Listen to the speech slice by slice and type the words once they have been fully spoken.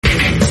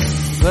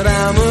but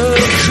I'm a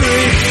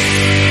creep.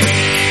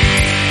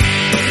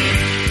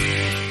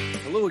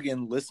 Hello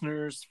again,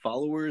 listeners,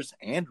 followers,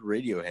 and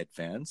Radiohead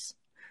fans.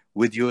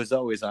 With you as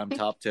always, I'm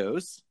Top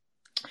Toes.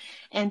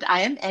 And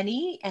I am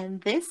Annie,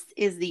 and this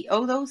is the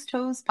Oh Those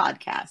Toes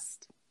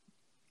podcast.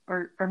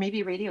 Or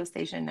maybe radio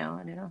station now,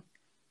 I don't know.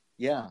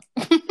 Yeah.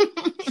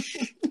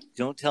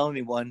 Don't tell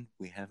anyone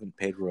we haven't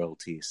paid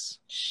royalties.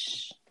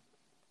 Shh.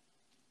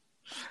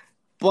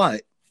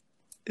 But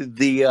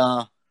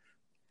the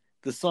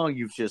song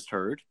you've just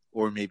heard,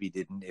 or maybe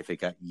didn't if it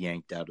got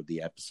yanked out of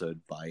the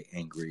episode by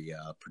angry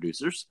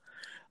producers,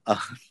 a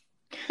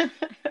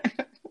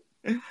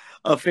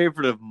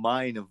favorite of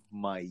mine of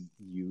my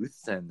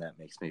youth, and that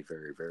makes me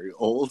very, very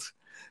old,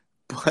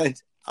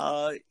 but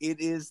it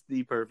is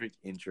the perfect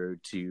intro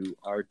to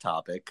our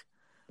topic,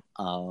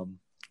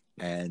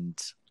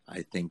 and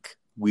I think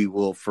we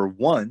will, for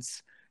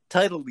once,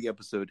 title the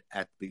episode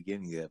at the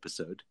beginning of the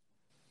episode,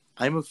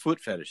 I'm a foot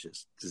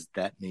fetishist. Does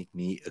that make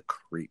me a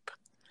creep?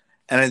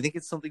 And I think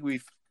it's something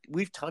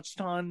we've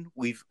touched on.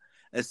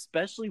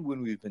 Especially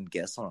when we've been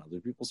guests on other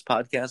people's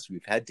podcasts,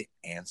 we've had to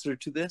answer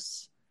to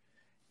this.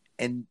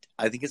 And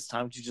I think it's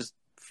time to just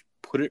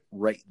put it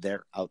right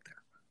there out there.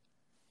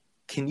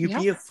 Can you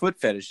be a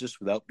foot fetishist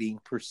without being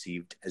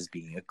perceived as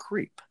being a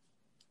creep?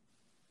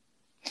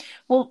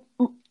 Well,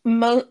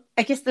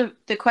 I guess the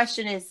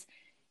question is,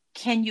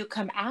 can you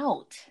come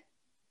out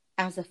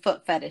as a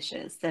foot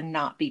fetishist and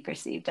not be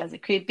perceived as a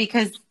creep?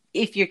 Because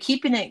if you're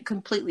keeping it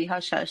completely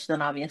hush-hush,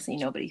 then obviously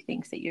nobody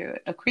thinks that you're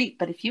a creep.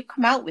 But if you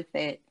come out with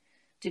it,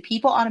 do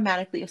people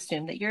automatically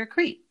assume that you're a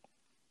creep?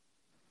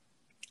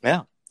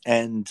 Yeah.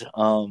 And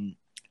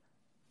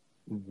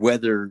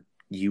whether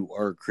you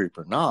are a creep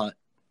or not,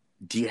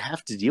 do you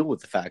have to deal with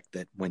the fact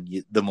that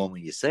the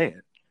moment you say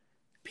it,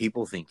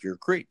 people think you're a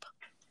creep?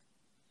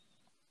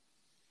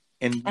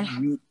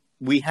 And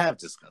we have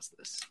discussed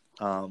this.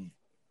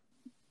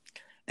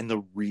 And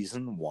the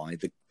reason why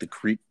the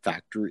creep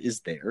factor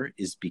is there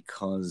is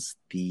because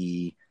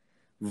the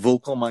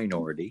vocal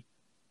minority,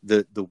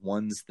 the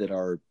ones that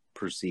are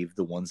perceived,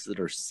 the ones that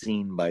are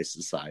seen by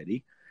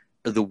society,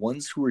 are the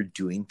ones who are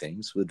doing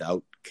things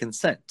without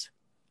consent.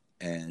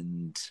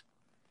 And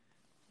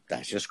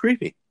that's just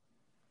creepy.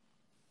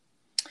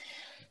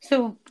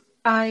 So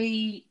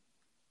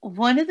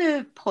one of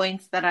the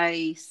points that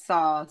I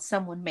saw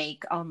someone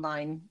make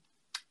online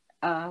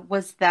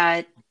was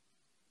that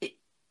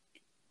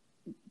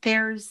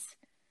there's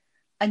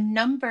a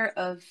number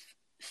of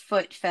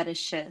foot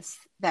fetishists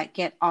that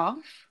get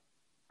off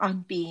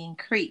on being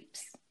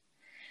creeps.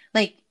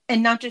 Like,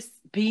 and not just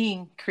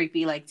being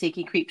creepy, like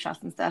taking creep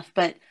shots and stuff,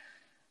 but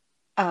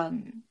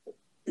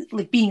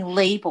like being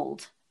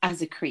labeled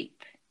as a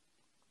creep.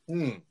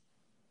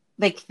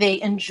 Like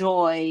they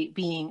enjoy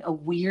being a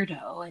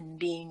weirdo and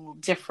being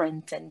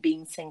different and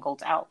being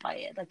singled out by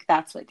it. Like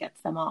that's what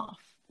gets them off.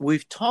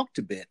 We've talked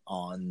a bit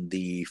on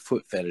the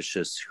foot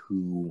fetishists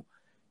who,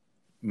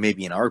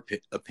 maybe in our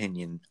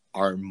opinion,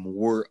 are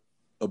more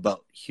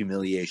about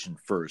humiliation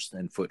first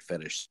and foot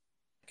fetish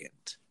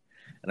second.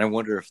 And I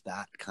wonder if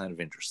that kind of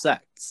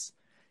intersects.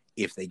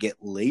 If they get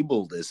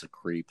labeled as a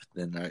creep,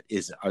 then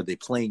are they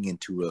playing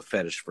into a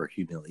fetish for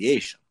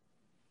humiliation?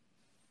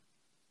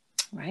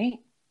 Right.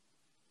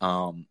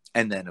 And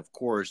then, of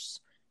course,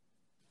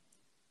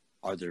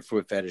 are there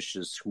foot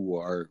fetishists who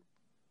are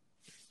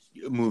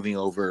moving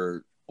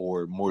over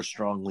or more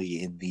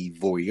strongly in the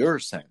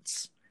voyeur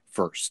sense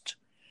first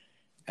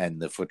and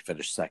the foot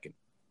fetish second?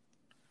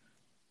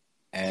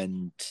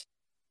 And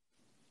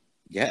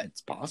yeah,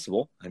 it's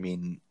possible. I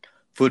mean,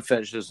 foot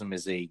fetishism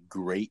is a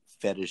great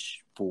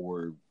fetish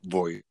for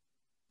voyeur.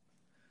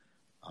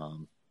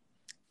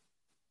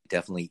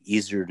 Definitely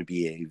easier to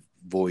be a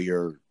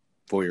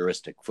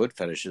voyeuristic foot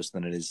fetishist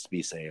than it is to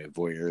be, say, a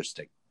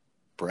voyeuristic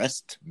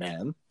breast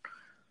man.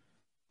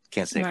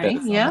 Can't say fetish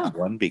on that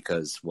one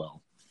because,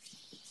 well,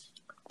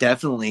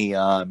 definitely.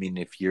 I mean,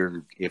 if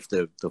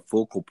the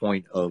focal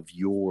point of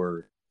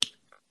your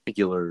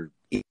particular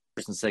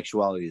person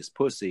sexuality is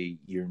pussy,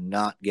 you're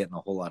not getting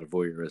a whole lot of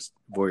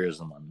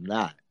voyeurism on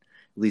that.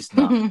 At least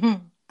not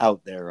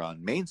out there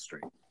on Main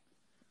Street.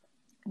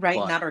 Right,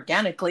 but, not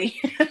organically.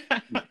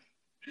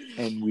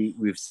 And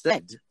we've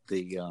said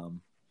the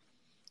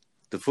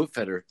foot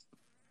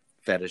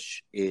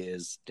fetish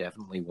is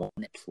definitely one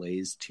that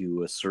plays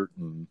to a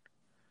certain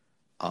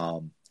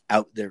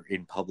out there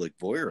in public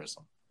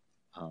voyeurism.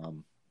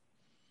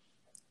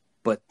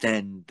 But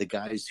then the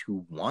guys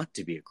who want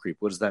to be a creep,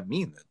 what does that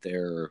mean? That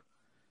they're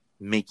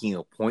making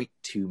a point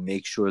to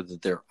make sure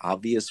that they're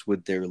obvious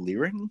with their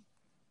leering?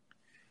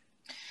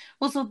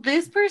 Well, so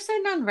this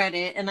person on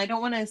Reddit, and I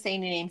don't want to say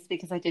any names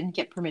because I didn't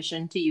get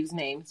permission to use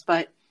names,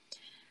 but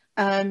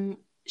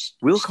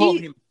we'll call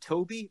him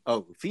Toby.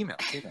 Oh, female.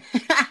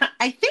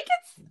 I think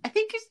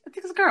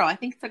it's a girl. I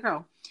think it's a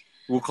girl.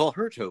 We'll call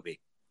her Toby.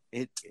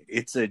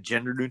 It's a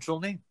gender neutral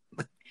name.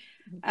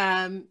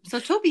 So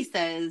Toby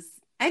says,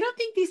 I don't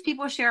think these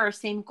people share our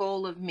same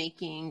goal of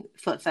making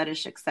foot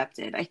fetish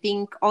accepted. I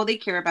think all they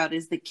care about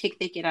is the kick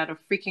they get out of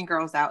freaking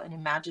girls out and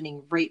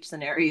imagining rape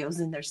scenarios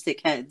in their sick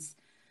heads.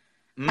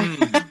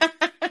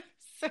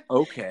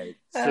 Okay,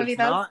 so I mean,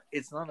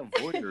 it's not a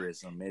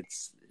voyeurism.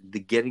 It's the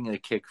getting a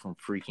kick from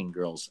freaking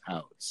girls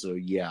out. So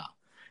yeah,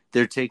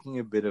 they're taking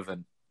a bit of a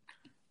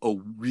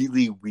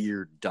really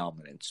weird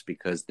dominance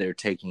because they're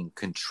taking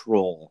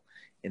control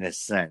in a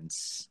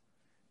sense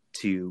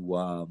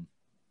to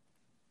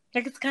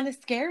like it's kind of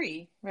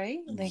scary, right?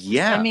 Like,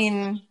 yeah. I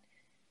mean,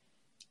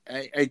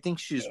 I think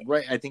she's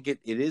right. I think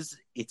it's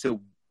a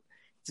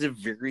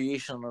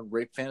variation on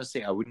rape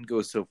fantasy. I wouldn't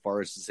go so far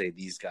as to say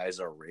these guys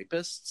are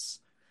rapists,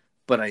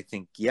 but I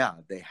think yeah,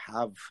 they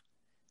have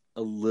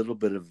a little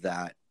bit of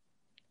that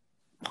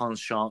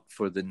penchant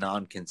for the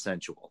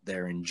non-consensual.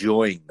 They're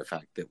enjoying the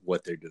fact that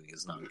what they're doing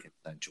is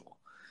non-consensual,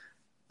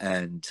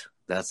 and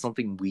that's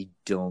something we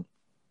don't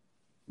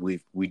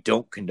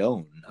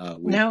condone.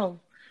 no.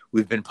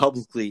 We've been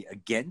publicly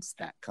against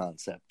that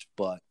concept,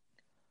 but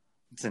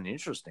it's an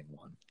interesting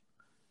one.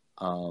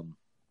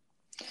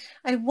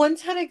 I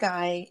once had a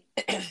guy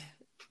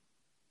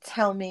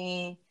tell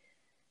me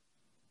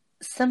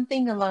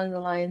something along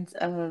the lines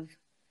of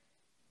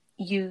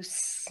you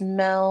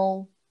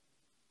smell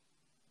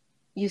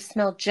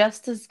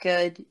just as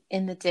good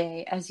in the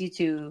day as you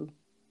do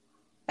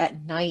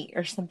at night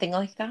or something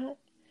like that.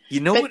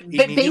 You know what?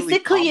 But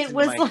basically it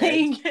was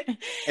like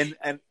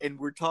and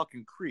we're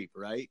talking creep,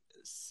 right?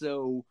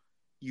 So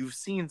you've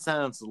seen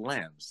Silence of the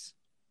Lambs.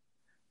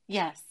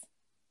 Yes.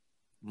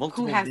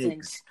 Multiple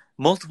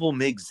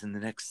MIGs in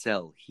the next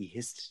cell. He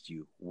hissed at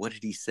you. What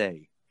did he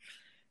say?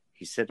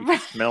 He said he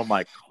could smell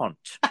my cunt.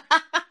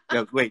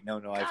 No, wait,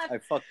 no. I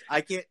fucked.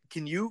 I can't.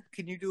 Can you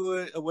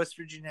do a West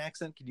Virginia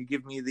accent? Can you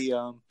give me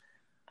the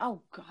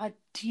Oh God,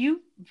 do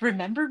you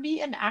remember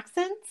me in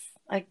accents?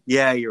 Like,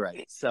 yeah, you're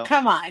right. So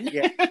come on.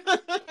 Yeah.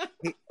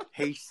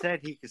 he said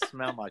he could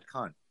smell my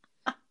cunt.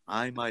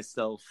 I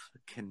myself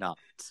cannot.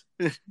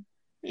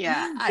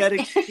 Yeah, that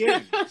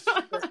exchange.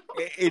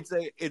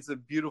 It's a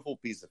beautiful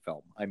piece of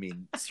film. I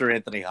mean, Sir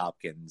Anthony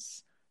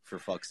Hopkins, for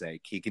fuck's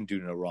sake, he can do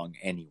no wrong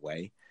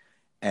anyway.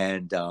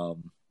 And oh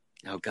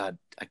God,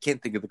 I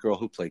can't think of the girl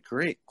who played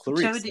Clarice.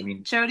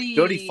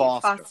 Jodie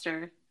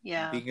Foster.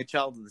 Yeah, being a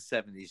child of the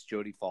 70s,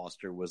 Jodie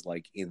Foster was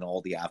like in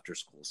all the after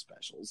school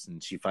specials,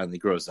 and she finally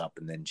grows up,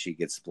 and then she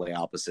gets to play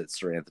opposite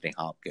Sir Anthony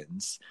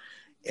Hopkins,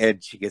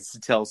 and she gets to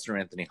tell Sir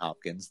Anthony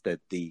Hopkins that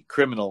the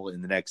criminal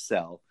in the next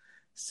cell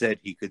said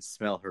he could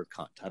smell her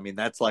cunt. I mean,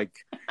 that's like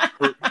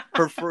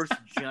her first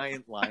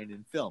giant line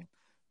in film.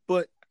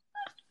 But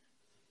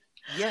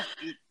yeah,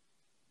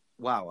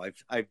 wow,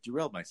 I've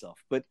derailed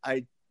myself, but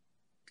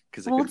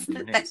because it's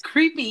that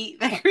creepy.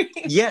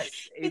 Yes,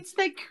 it's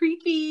that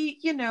creepy.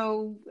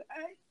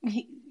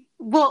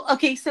 Well,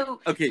 okay,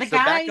 so the guy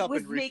back up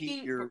was and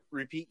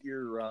repeat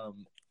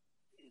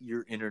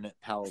your internet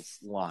pal's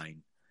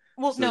line.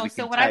 Well, no.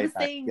 So what I was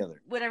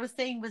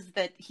saying was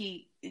that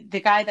the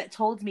guy that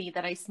told me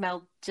that I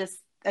smelled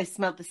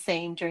the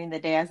same during the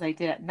day as I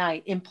did at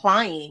night,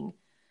 implying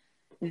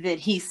that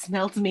he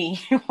smelled me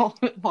while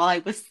I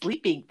was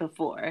sleeping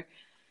before.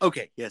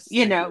 Okay, yes.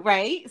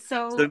 Right?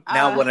 So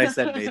now what I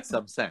said made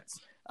some sense.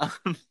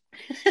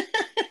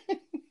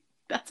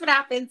 That's what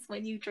happens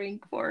when you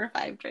drink 4 or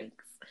 5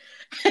 drinks.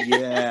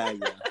 Yeah.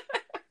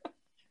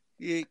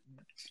 The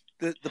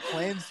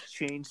plans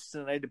changed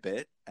tonight a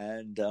bit,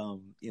 and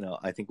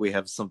I think we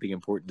have something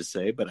important to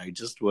say, but I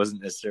just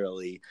wasn't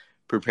necessarily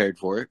prepared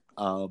for it.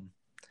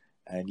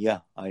 And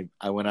yeah,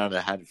 I went out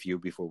and had a few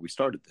before we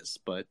started this,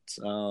 but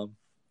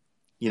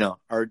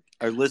our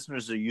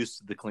listeners are used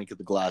to the clink of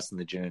the glass and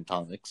the gin and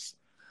tonics,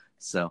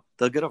 so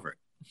they'll get over it.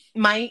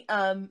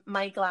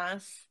 My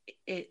glass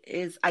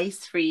is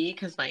ice free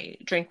because my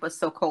drink was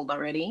so cold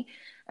already,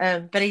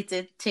 but I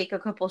did take a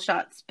couple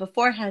shots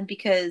beforehand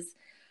because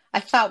I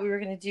thought we were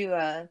going to do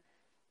a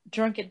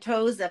Drunken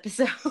Toes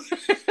episode.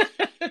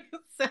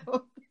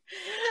 So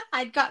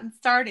I'd gotten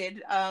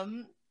started,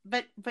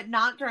 but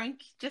not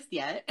drunk just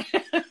yet.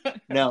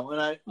 No,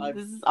 and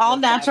this is all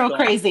natural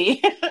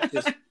crazy.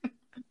 Just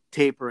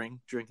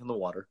tapering, drinking the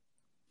water.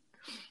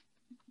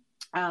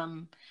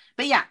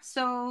 But yeah,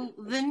 so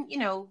then,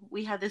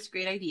 we had this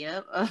great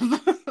idea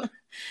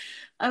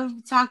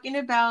of talking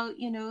about,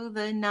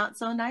 the not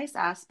so nice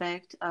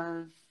aspect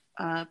of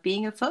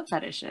being a foot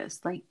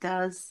fetishist,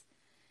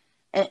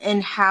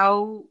 and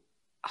how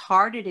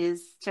hard it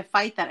is to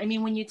fight that. I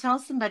mean, when you tell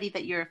somebody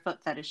that you're a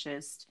foot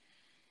fetishist,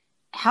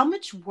 how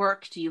much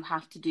work do you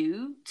have to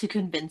do to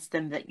convince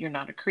them that you're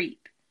not a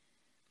creep?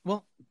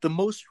 Well, the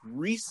most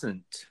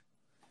recent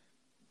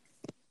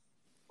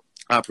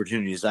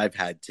opportunities I've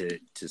had to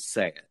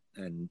say it,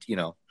 and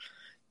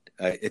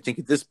I think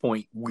at this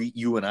point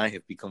you and I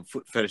have become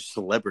foot fetish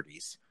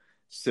celebrities,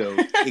 so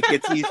it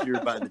gets easier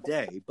by the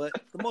day. But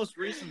the most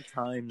recent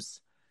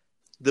times,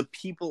 the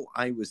people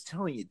I was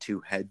telling it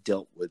to had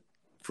dealt with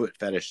foot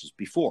fetishes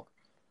before.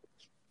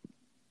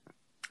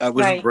 I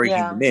wasn't breaking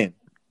them in.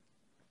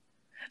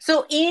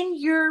 So in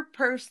your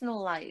personal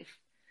life,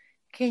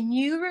 can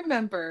you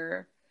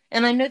remember,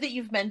 and I know that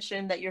you've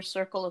mentioned that your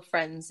circle of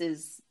friends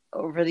is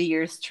over the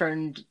years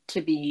turned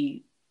to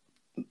be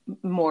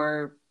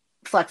more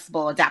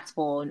flexible,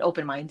 adaptable, and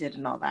open-minded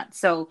and all that.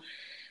 So,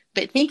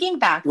 but thinking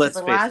back Let's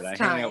to the face last it, I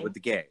time, hang out with the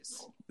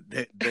gays.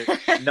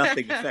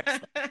 Nothing affects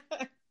them.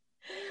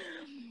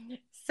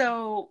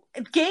 So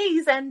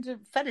gays and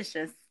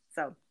fetishists.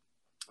 So,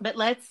 but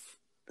let's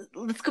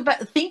go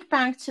back. Think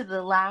back to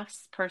the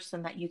last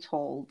person that you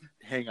told.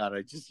 Hang on,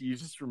 you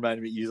just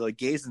reminded me. You like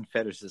gays and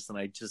fetishists, and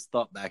I just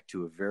thought back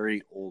to a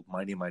very old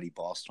Mighty Mighty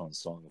Boston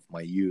song of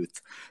my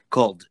youth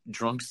called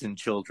 "Drunks and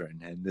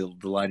Children," and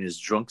the line is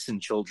 "Drunks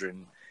and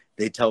children,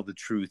 they tell the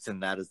truth,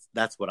 and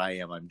that's what I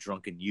am. I'm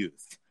drunken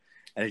youth,"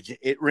 and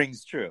it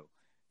rings true.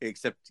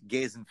 Except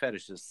gays and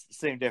fetishists,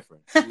 same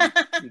difference.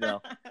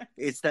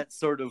 It's that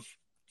sort of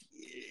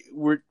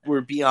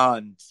we're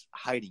beyond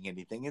hiding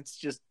anything. It's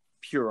just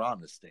pure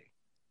honesty.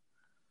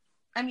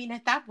 I mean,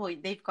 at that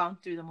point, they've gone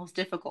through the most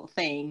difficult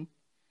thing.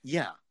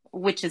 Yeah.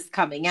 Which is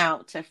coming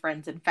out to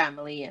friends and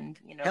family and,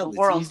 Hell, the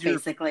world,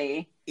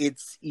 basically.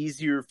 It's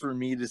easier for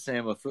me to say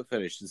I'm a foot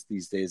fetishist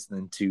these days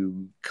than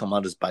to come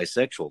out as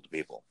bisexual to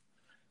people.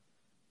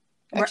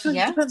 Actually,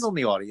 It depends on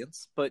the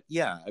audience. But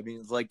yeah, I mean,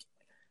 it's like,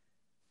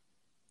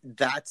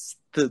 that's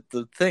the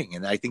thing.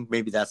 And I think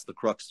maybe that's the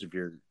crux of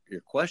your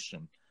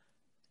question.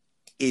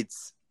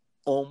 It's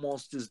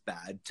almost as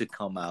bad to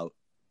come out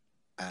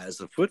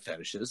as a foot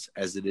fetishist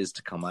as it is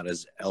to come out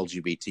as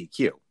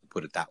LGBTQ,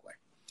 put it that way.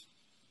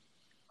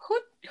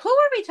 Who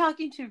are we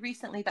talking to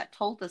recently that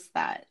told us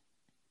that?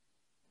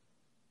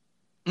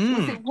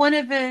 Was it one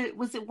of our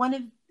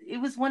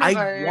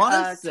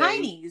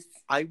Tinies?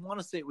 I want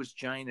to say it was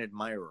Giant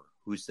Admirer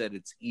who said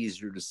it's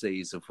easier to say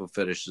he's a foot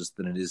fetishist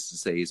than it is to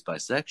say he's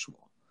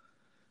bisexual.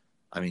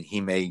 I mean,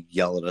 he may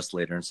yell at us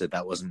later and say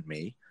that wasn't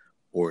me,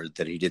 or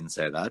that he didn't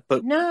say that.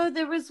 But no,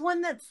 there was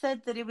one that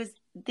said that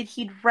that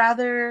he'd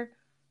rather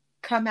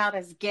come out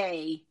as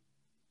gay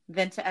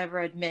than to ever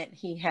admit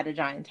he had a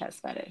giantess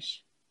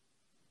fetish.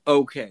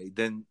 Okay,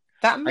 then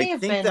that may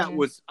have been.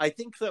 I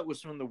think that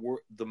was from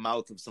the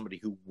mouth of somebody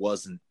who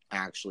wasn't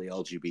actually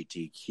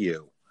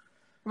LGBTQ,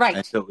 right?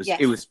 And so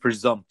it was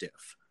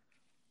presumptive.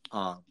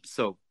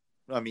 So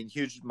I mean,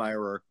 huge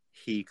admirer.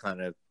 He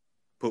kind of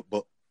put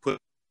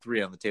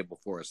 3 on the table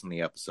for us in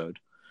the episode.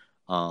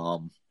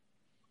 Oh,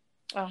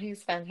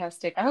 he's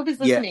fantastic. I hope he's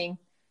listening.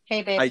 Yeah,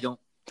 hey, babe. I don't.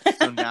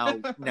 So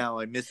now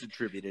I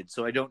misattributed.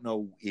 So I don't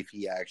know if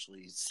he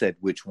actually said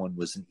which one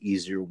was an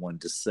easier one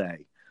to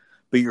say.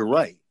 But you're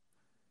right.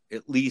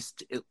 At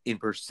least in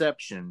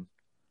perception,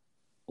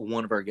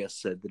 one of our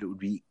guests said that it would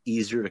be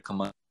easier to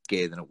come out as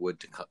gay than it would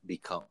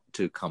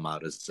to come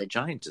out as a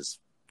giantess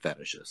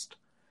fetishist.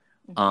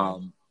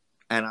 Mm-hmm.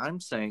 And I'm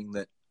saying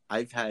that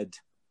I've had,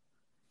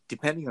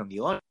 depending on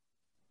the audience,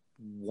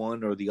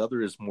 one or the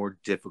other is more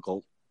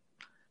difficult.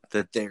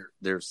 That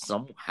they're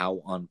somehow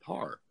on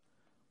par.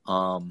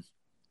 And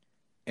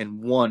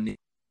one,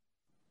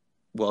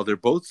 well, they're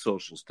both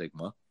social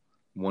stigma.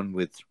 One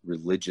with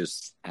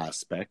religious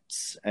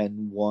aspects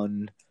and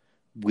one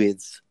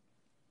with,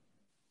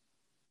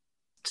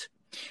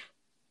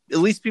 at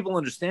least people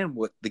understand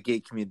what the gay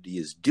community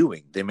is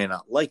doing. They may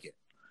not like it.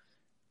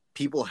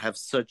 People have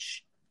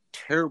such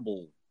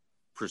terrible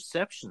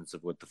perceptions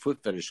of what the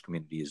foot fetish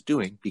community is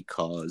doing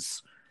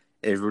because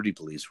everybody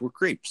believes we're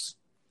creeps.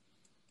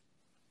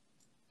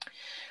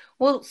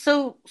 Well,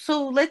 so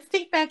let's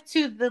think back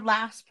to the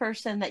last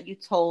person that you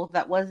told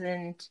that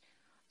wasn't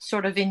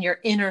sort of in your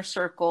inner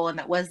circle and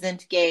that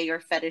wasn't gay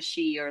or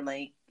fetishy or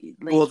like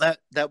well,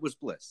 that was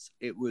Bliss.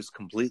 It was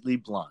completely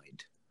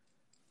blind.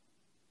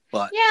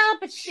 But yeah,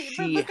 but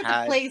look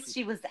at the place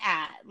she was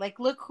at. Like,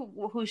 look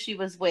who she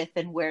was with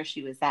and where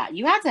she was at.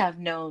 You had to have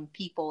known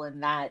people in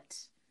that,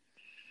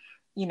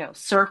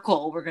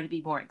 circle were going to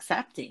be more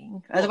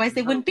accepting. Otherwise,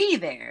 they wouldn't be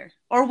there.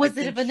 Or was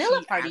it a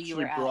vanilla party you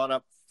were at? She brought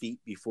up feet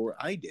before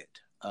I did.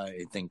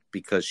 I think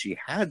because she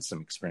had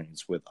some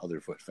experience with other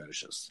foot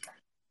fetishes.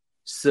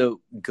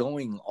 So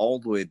going all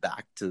the way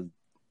back to,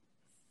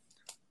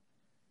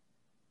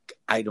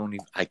 I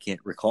can't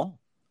recall.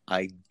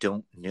 I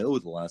don't know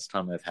the last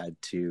time I've had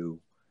to.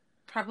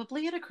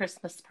 Probably at a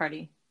Christmas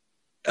party.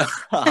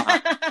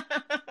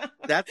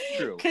 That's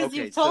true. Because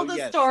you've told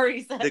the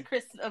stories at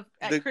Christmas.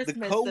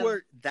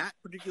 That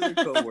particular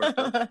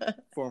coworker,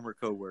 former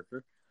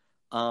coworker,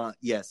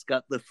 yes,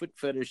 got the foot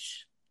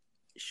fetish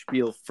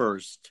spiel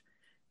first,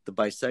 the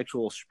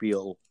bisexual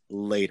spiel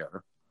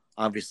later.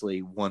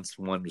 Obviously, once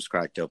one was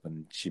cracked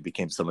open, she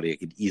became somebody I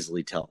could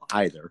easily tell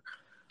either.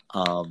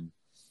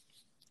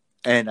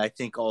 And I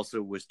think also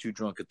was too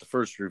drunk at the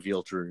first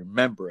reveal to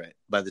remember it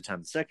by the time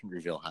the second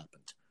reveal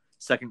happened.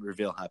 Second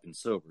reveal happened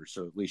sober,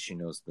 so at least she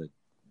knows that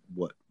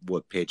what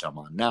page I'm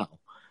on now.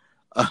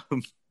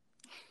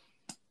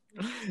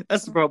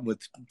 That's the problem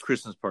with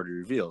Christmas party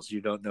reveals.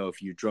 You don't know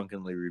if you're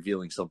drunkenly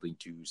revealing something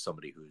to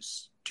somebody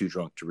who's too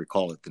drunk to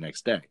recall it the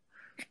next day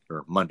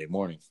or Monday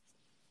morning.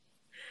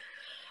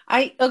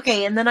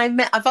 And then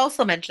I've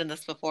also mentioned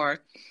this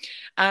before.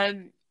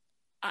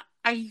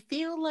 I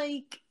feel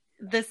like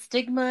the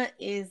stigma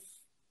is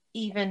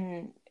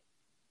even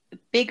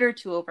bigger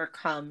to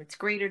overcome. It's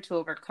greater to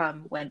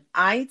overcome when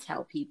I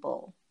tell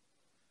people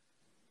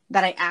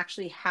that I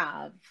actually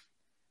have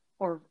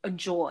or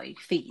enjoy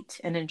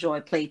feet and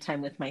enjoy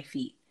playtime with my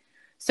feet.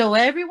 So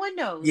everyone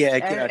knows. Yeah,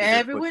 get out of here,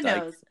 everyone foot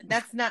dyke. knows.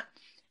 That's not.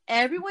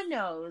 Everyone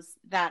knows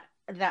that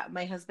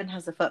my husband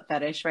has a foot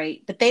fetish,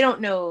 right? But they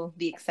don't know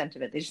the extent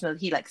of it. They just know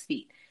that he likes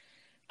feet.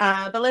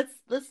 But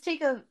let's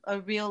take a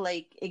real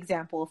like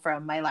example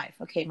from my life.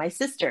 Okay, my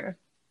sister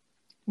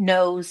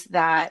knows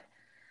that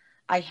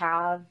I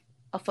have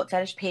a foot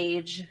fetish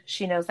page.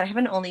 She knows that I have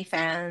an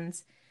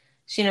OnlyFans.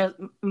 She knows,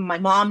 my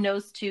mom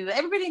knows too.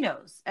 Everybody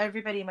knows.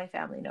 Everybody in my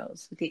family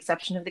knows, with the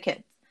exception of the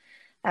kids.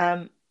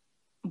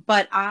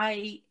 But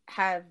I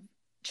have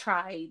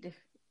tried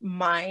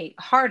my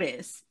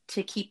hardest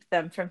to keep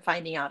them from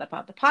finding out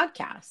about the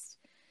podcast,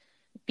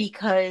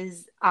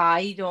 because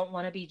I don't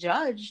want to be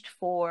judged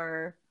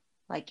for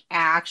like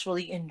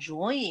actually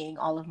enjoying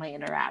all of my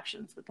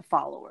interactions with the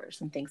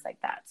followers and things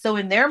like that. So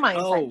in their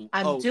minds,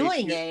 I'm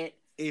doing it.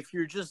 If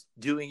you're just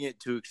doing it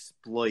to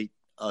exploit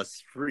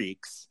us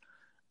freaks,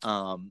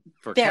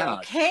 for they're cash,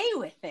 okay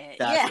with it.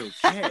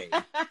 That's okay.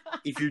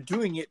 If you're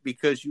doing it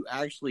because you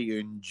actually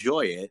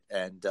enjoy it,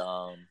 and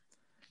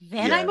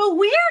then I'm a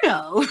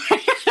weirdo.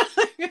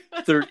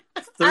 30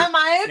 am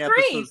I a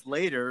creep? Episodes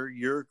later,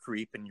 you're a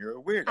creep and you're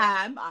a weirdo.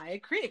 Am I a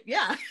creep?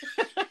 Yeah.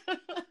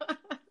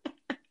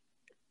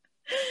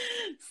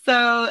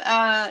 So,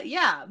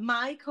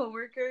 my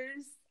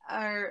coworkers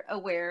are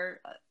aware,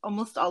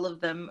 almost all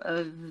of them,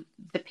 of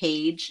the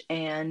page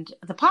and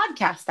the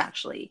podcast,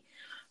 actually.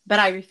 But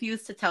I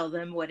refuse to tell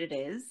them what it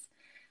is,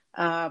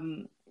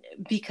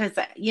 because,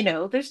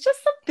 there's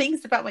just some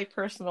things about my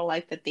personal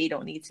life that they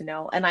don't need to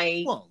know. And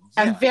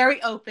I'm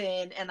very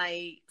open, and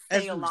I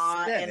say a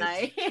lot. Said,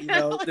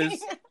 and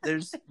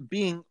there's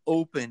being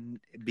open,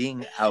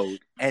 being out,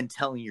 and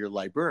telling your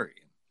librarian.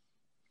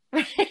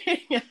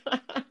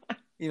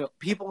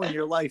 People in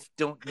your life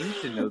don't need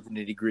to know the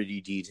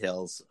nitty-gritty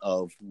details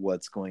of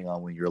what's going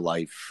on with your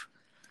life,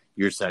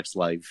 your sex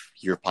life,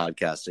 your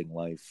podcasting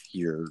life,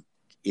 your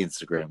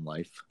Instagram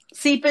life.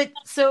 See, but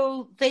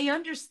so they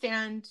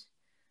understand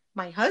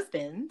my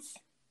husband's.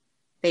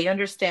 They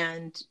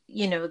understand,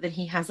 that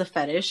he has a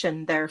fetish,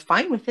 and they're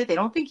fine with it. They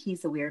don't think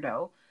he's a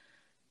weirdo.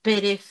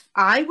 But if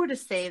I were to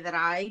say that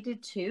I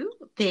did too,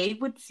 they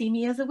would see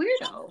me as a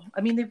weirdo.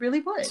 I mean, they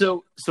really would.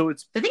 So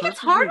I think it's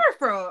harder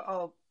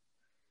for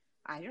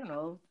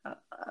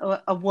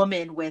a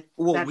woman with.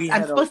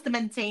 I'm supposed to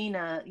maintain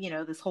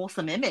this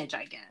wholesome image,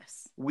 I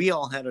guess. We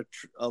all had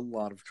a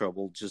lot of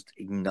trouble just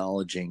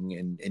acknowledging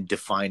and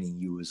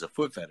defining you as a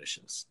foot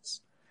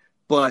fetishist.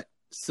 But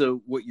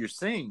so what you're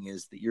saying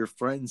is that your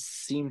friends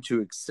seem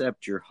to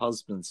accept your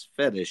husband's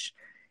fetish,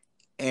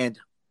 and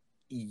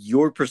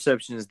your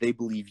perception is they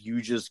believe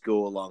you just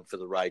go along for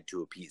the ride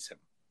to appease him.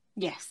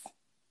 Yes.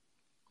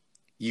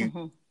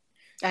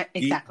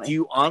 Exactly. Do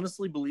you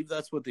honestly believe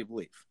that's what they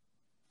believe?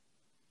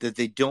 That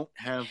they don't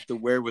have the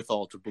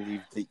wherewithal to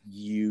believe that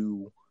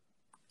you...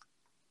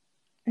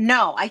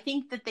 No, I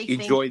think that they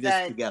enjoy think this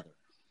that, together.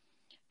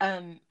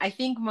 I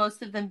think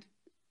most of them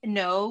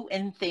know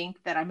and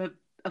think that I'm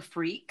a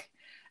freak.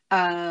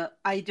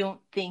 I don't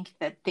think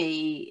that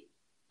they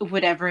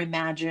would ever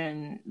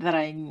imagine that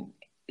I'm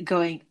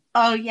going,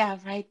 oh yeah,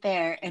 right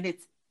there, and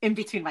it's in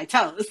between my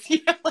toes.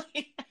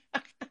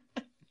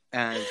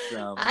 As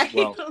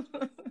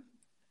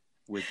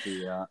with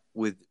the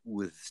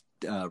with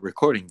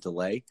recording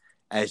delay,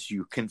 as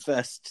you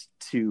confessed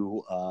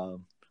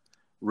to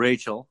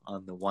Rachel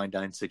on the Wine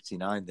Dine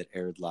 69 that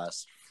aired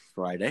last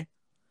Friday,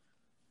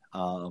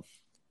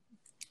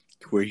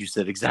 where you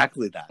said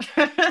exactly that.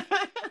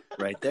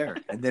 Right there.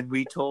 And then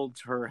we told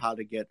her how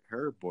to get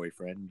her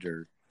boyfriend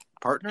or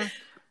partner.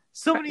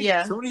 So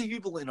many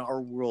people in our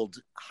world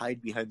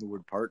hide behind the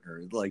word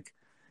partner. Like,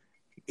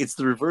 it's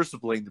the reverse of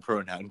playing the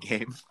pronoun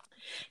game.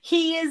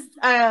 He is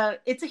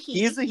it's a he.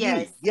 He is a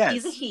he. Yes.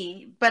 He's a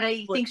he, but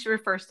I think she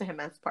refers to him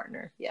as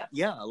partner. Yeah.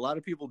 Yeah, a lot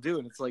of people do,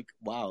 and it's like,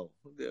 wow,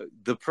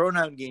 the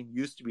pronoun game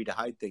used to be to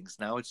hide things.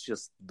 Now it's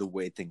just the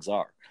way things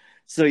are.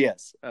 So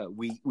yes,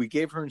 we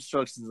gave her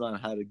instructions on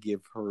how to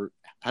get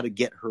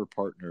her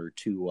partner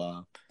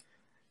to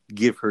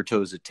give her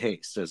toes a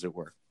taste, as it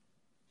were.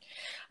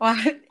 Well,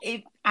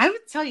 I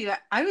would tell you,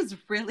 I was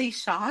really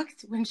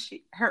shocked when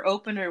her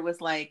opener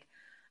was like,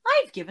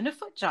 "I've given a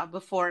foot job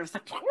before." It was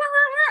like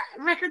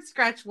record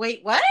scratch. Wait,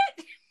 what?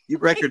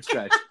 Record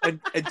scratch.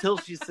 Until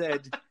she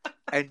said,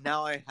 "And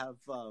now I have."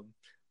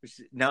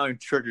 Now I'm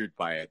triggered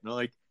by it, and I'm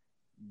like,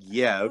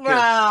 yeah, okay.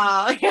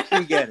 Wow.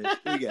 We get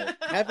it.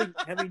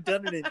 Having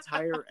done an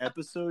entire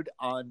episode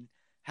on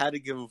how to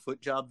give a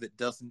foot job that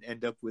doesn't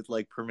end up with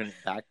like permanent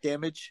back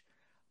damage,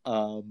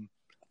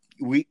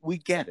 we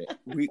get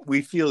it.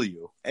 We feel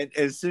you. And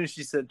as soon as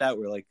she said that,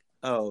 we're like,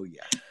 oh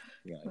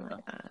yeah.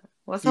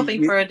 I was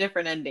hoping for a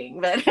different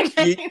ending, but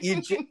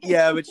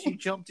but she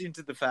jumped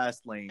into the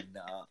fast lane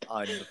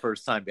on the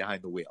first time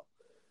behind the wheel,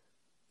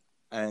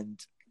 and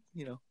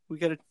we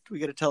gotta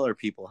tell our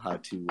people how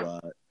to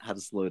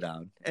slow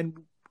down. And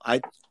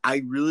I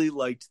really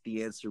liked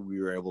the answer we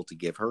were able to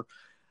give her,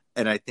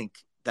 and I think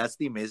that's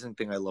the amazing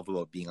thing I love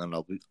about being on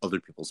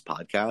other people's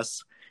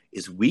podcasts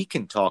is we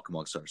can talk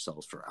amongst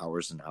ourselves for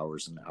hours and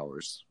hours and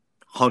hours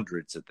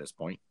hundreds at this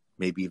point,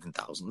 maybe even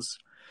thousands.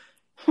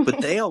 But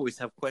they always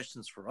have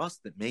questions for us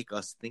that make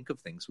us think of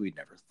things we'd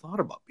never thought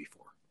about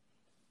before.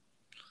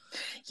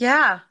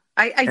 Yeah,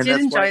 I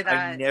did enjoy that.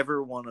 I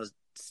never want to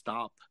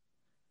stop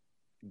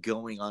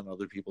going on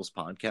other people's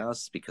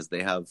podcasts because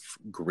they have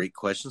great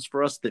questions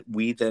for us that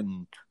we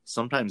then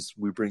sometimes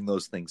we bring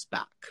those things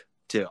back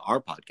to our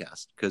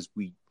podcast because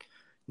we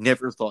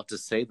never thought to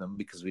say them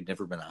because we'd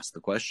never been asked the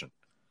question.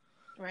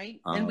 Right.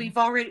 And we've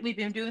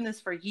been doing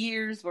this for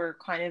years. We're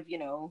kind of,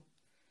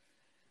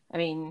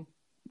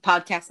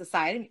 podcast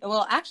aside.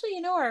 Well, actually,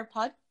 our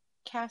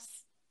podcast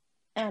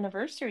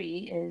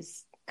anniversary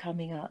is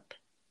coming up.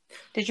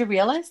 Did you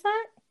realize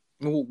that?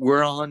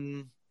 We're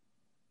on...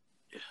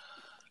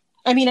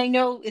 I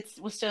know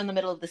we're still in the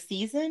middle of the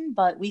season,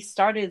 but we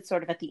started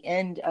sort of at the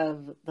end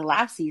of the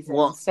last season.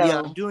 Well, yeah,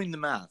 I'm doing the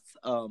math.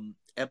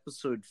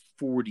 Episode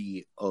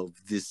 40 of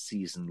this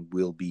season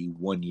will be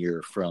 1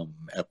 year from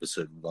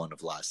episode 1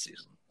 of last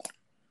season.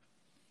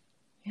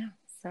 Yeah,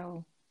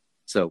 So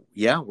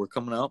yeah, we're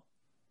coming up.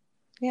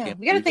 Yeah,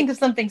 we got to think of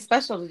something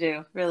special to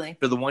do, really.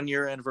 For the 1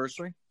 year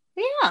anniversary?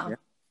 Yeah.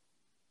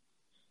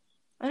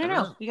 I don't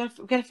know. We got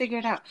to figure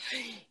it out.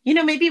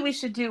 Maybe we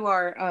should do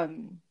our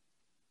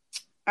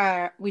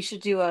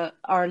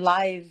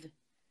live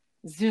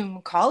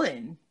Zoom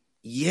call-in.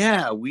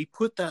 Yeah, we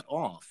put that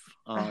off.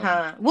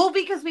 Well,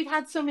 because we've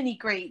had so many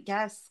great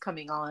guests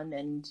coming on,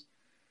 and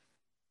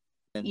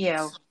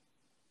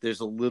there's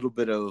a little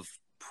bit of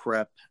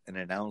prep and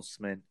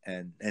announcement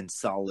and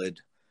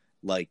solid,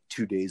 like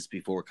 2 days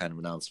before kind of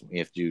announcement we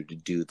have to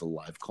do the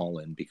live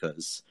call-in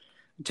because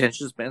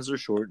attention spans are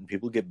short and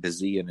people get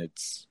busy, and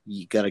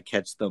you got to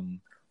catch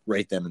them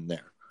right then and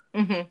there.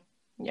 Mm-hmm.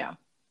 Yeah.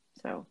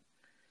 So,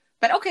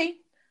 but okay,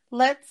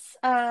 let's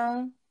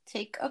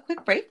take a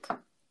quick break.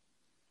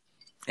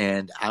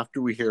 And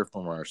after we hear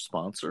from our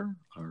sponsor,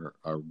 our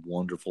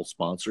wonderful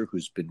sponsor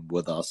who's been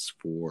with us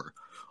for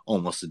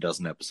almost a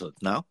dozen episodes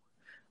now,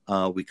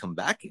 we come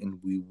back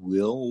and we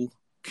will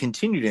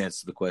continue to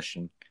answer the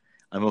question,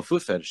 I'm a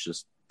foot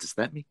fetishist. Does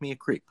that make me a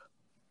creep?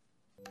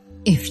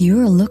 If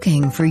you're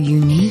looking for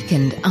unique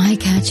and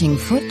eye-catching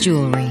foot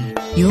jewelry,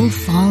 you'll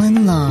fall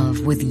in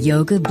love with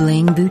Yoga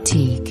Bling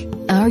Boutique.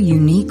 Our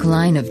unique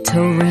line of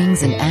toe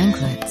rings and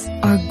anklets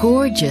are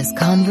gorgeous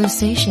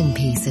conversation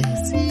pieces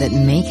that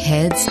make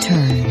heads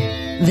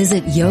turn.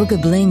 Visit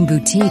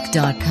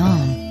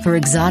yogablingboutique.com for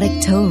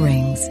exotic toe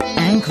rings,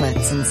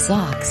 anklets, and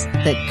socks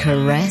that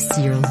caress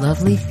your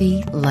lovely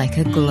feet like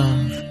a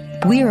glove.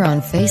 We are on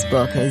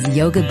Facebook as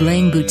Yoga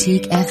Bling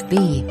Boutique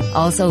FB.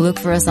 Also look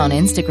for us on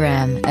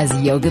Instagram as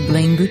Yoga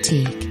Bling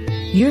Boutique.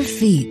 Your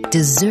feet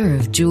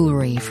deserve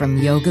jewelry from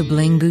Yoga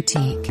Bling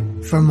Boutique.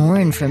 For more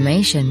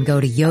information, go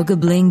to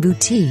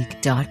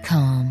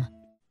yogablingboutique.com.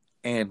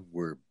 And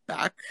we're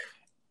back.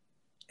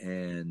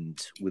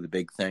 And with a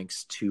big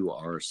thanks to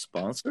our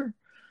sponsor,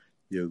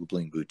 Yoga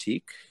Bling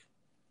Boutique.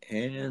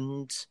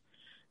 And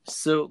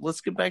so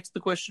let's get back to the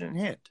question at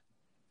hand.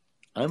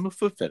 I'm a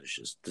foot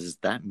fetishist. Does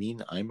that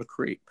mean I'm a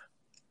creep?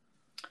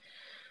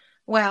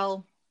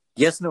 Well,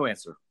 yes, no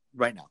answer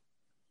right now.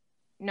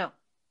 No.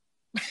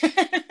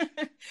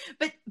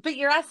 but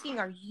you're asking,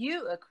 are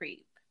you a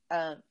creep?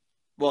 Well,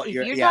 if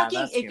you're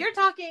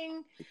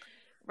talking,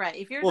 right?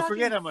 If you're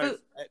talking,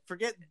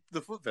 forget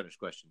the foot fetish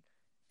question.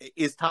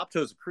 Is top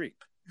toes a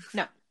creep?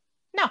 No.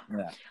 Yeah.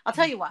 I'll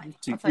tell you why.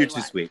 You're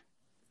too sweet.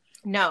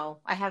 No,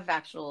 I have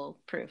actual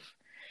proof.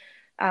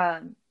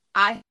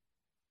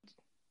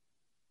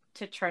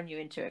 To turn you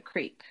into a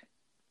creep.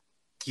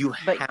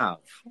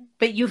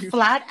 But you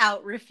flat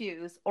out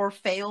refuse or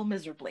fail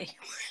miserably.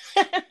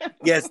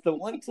 Yes, the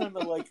one time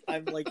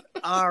I'm like,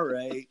 all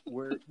right,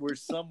 we're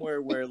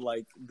somewhere where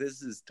like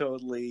this is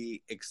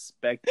totally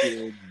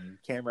expected,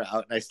 camera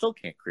out, and I still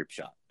can't creep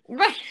shot.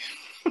 Right.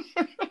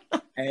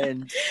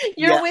 And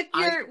you're with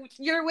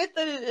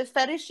a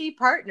fetishy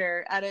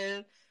partner at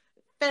a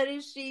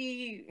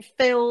fetishy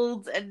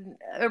filled and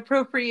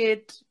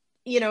appropriate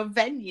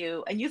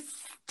venue, and you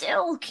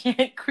still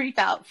can't creep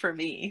out for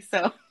me.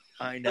 So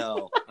I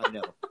know.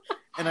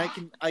 And I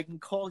can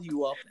call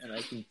you up and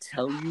I can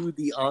tell you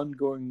the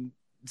ongoing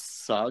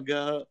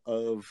saga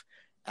of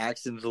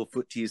accidental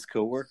foot tease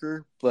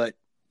coworker, but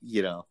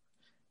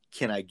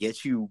can I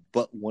get you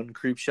but one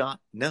creep shot?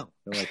 No,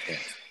 I can't.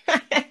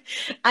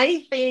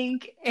 I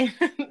think in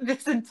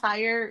this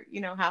entire,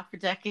 half a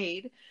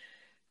decade,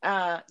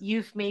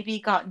 you've maybe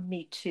gotten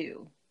me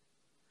two.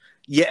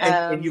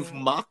 Yeah, and you've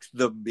mocked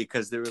them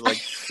because they were like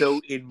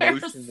so in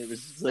motion. It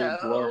was so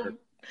blurred.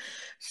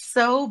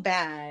 So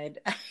bad.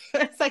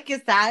 It's like,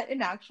 is that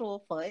an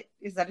actual foot?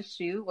 Is that a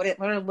shoe? What are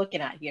we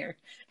looking at here?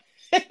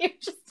 You're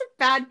just a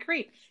bad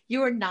creep.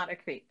 You are not a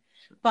creep.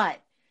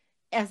 But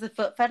as a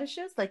foot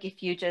fetishist, like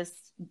if you just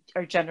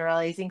are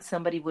generalizing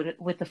somebody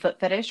with a foot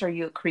fetish, are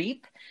you a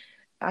creep?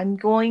 I'm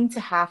going to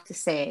have to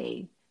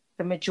say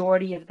the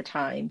majority of the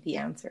time, the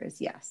answer is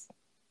yes.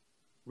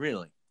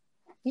 Really?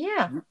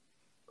 Yeah.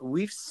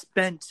 We've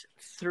spent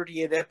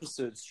 38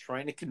 episodes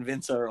trying to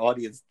convince our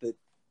audience that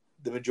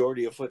the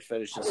majority of foot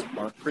fetishes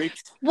aren't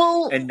creeps?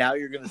 Well, and now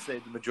you're going to say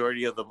the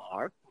majority of them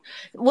are?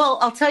 Well,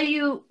 I'll tell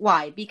you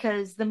why.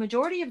 Because the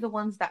majority of the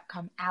ones that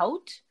come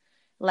out,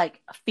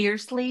 like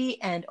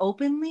fiercely and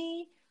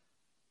openly,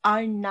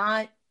 are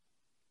not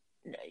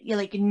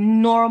like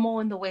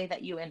normal in the way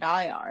that you and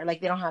I are.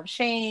 Like they don't have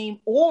shame,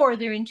 or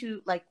they're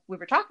into, like we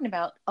were talking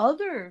about,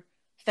 other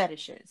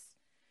fetishes.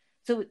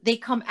 So they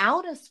come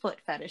out as foot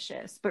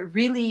fetishes, but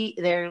really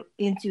they're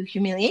into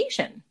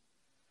humiliation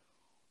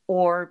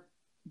or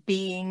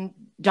being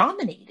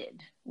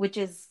dominated, which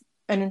is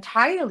an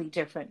entirely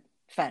different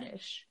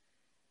fetish.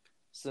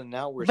 So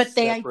now we're but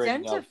they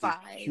separating identify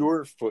out the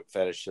pure foot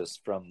fetishists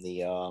from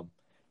the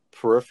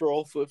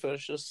peripheral foot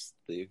fetishists,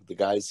 the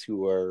guys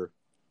who are,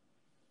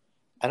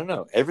 I don't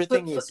know,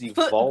 everything is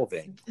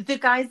evolving. The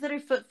guys that are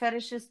foot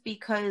fetishists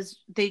because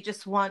they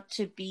just want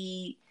to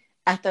be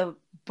at the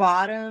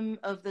bottom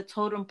of the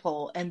totem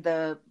pole, and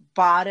the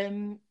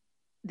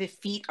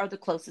feet are the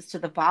closest to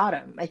the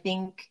bottom. I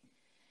think,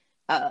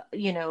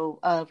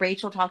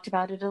 Rachel talked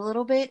about it a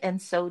little bit,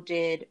 and so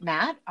did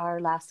Matt, our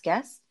last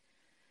guest,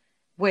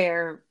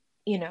 where,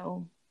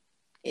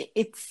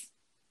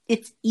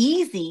 it's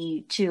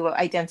easy to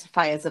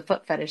identify as a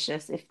foot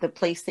fetishist if the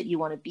place that you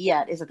want to be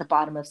at is at the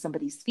bottom of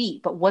somebody's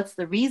feet. But what's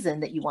the reason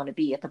that you want to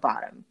be at the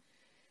bottom?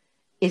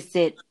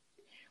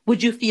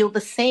 Would you feel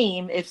the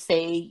same if,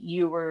 say,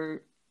 you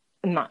were,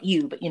 not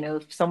you, but,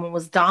 if someone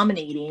was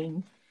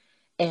dominating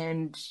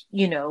and,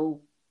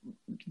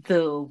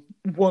 the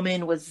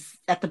woman was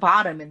at the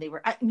bottom and they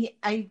were,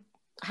 I'm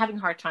having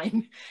a hard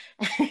time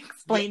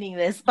explaining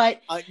this,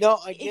 but I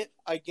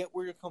get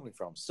where you're coming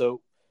from. So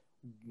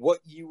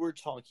what you were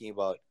talking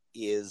about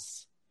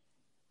is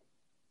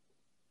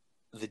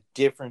the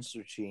difference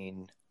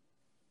between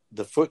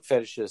the foot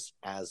fetishist,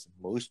 as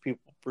most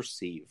people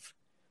perceive,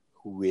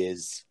 who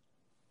is,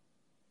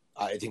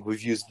 I think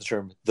we've used the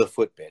term the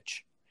foot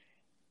bitch,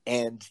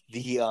 and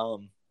the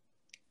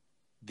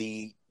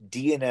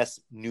DNS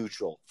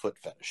neutral foot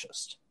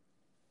fetishist.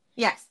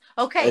 Yes.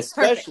 Okay.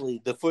 Especially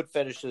perfect. The foot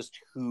fetishist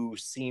who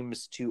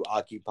seems to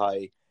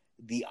occupy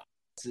the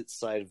opposite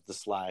side of the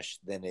slash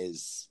than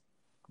is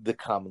the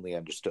commonly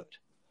understood,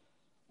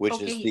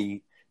 which is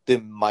the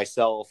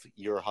myself,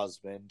 your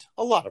husband,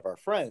 a lot of our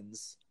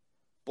friends,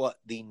 but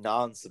the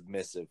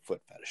non-submissive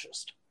foot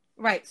fetishist.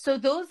 Right. So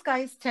those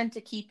guys tend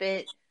to keep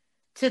it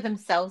to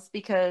themselves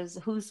because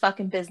whose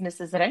fucking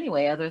business is it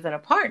anyway, other than a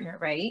partner,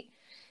 right?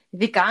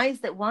 The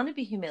guys that want to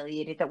be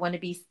humiliated,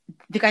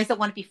 the guys that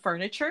want to be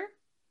furniture,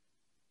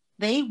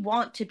 they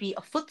want to be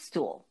a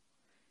footstool.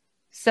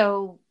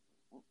 So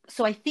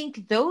I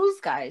think those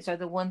guys are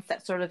the ones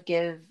that sort of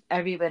give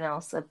everyone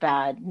else a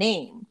bad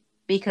name,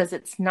 because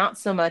it's not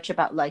so much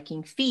about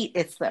liking feet.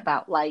 It's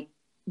about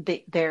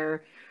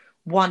they're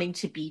wanting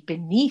to be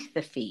beneath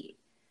the feet.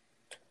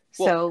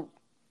 Well, so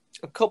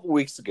a couple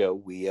weeks ago,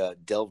 we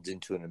delved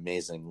into an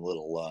amazing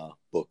little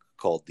book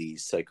called The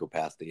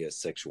Psychopathia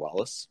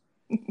Sexualis.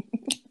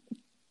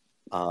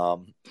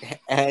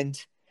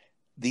 And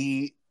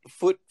the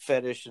foot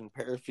fetish and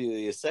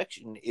paraphilia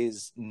section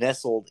is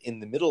nestled in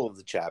the middle of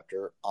the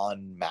chapter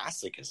on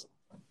masochism.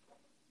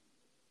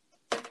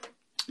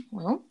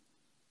 Well,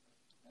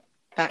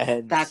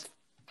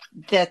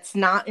 that's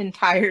not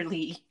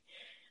entirely.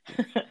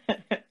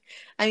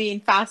 I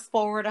mean, fast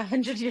forward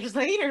 100 years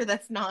later,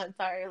 that's not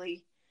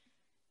entirely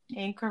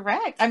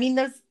incorrect. I mean,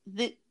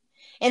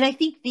 and I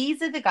think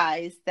these are the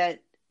guys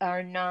that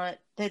are not,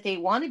 that they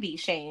want to be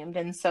shamed,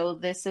 and so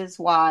this is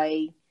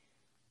why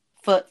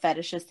foot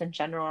fetishists in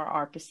general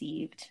are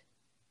perceived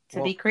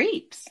to be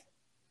creeps.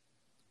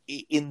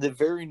 In the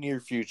very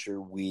near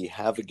future, we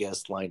have a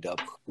guest lined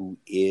up who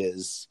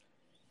is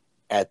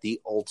at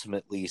the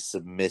ultimately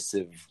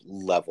submissive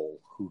level,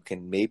 who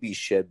can maybe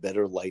shed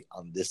better light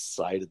on this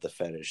side of the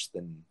fetish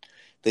than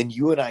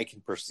you and I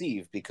can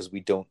perceive, because we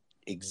don't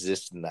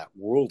exist in that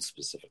world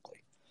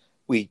specifically.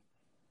 We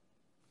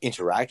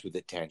interact with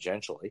it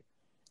tangentially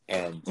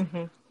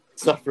and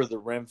suffer the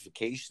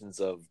ramifications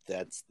of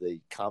that's the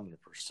common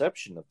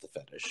perception of the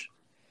fetish,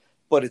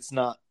 but it's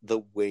not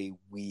the way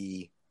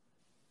we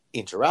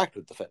interact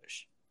with the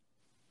fetish.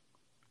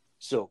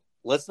 So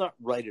let's not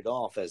write it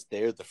off as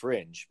they're the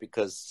fringe,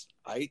 because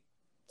I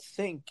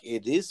think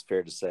it is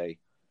fair to say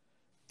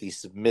the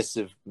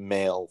submissive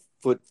male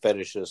foot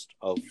fetishist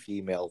of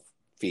female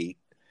feet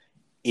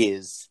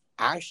is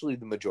actually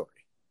the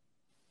majority.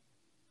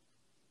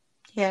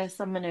 Yes,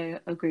 I'm going to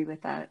agree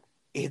with that.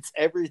 It's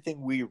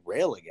everything we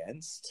rail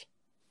against,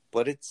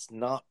 but it's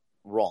not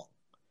wrong.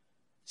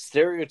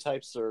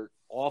 Stereotypes are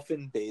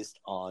often based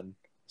on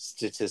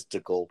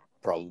statistical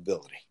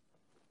probability.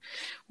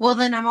 Well,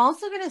 then I'm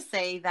also going to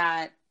say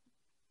that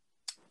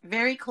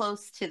very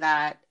close to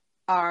that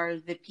are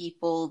the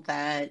people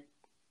that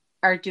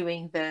are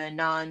doing the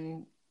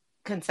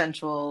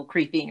non-consensual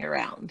creeping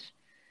around.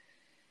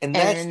 And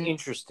that's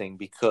interesting,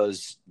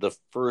 because the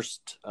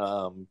first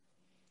of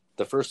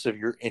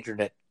your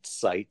internet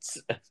sites,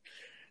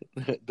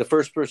 the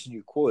first person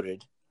you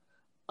quoted,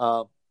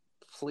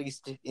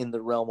 placed it in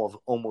the realm of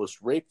almost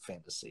rape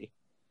fantasy.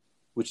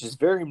 which is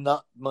very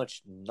not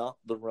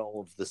the realm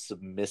of the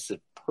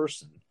submissive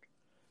person.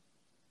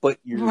 But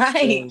you're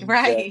saying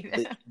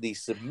that the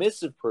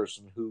submissive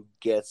person who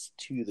gets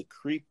to the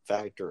creep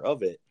factor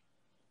of it,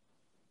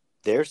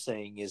 they're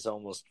saying is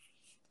almost,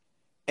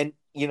 and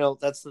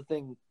that's the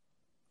thing.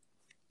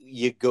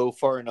 You go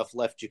far enough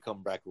left, you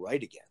come back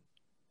right again.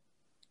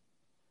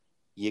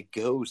 You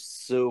go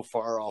so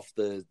far off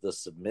the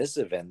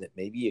submissive end that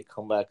maybe you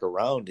come back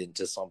around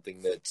into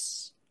something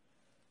that's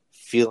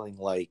feeling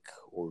like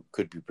or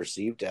could be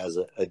perceived as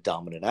a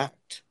dominant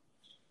act.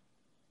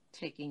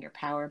 Taking your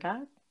power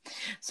back.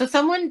 So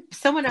someone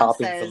else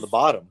says from the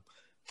bottom.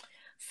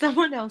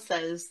 Someone else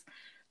says,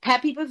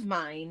 pet peeve of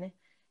mine,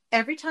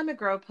 every time a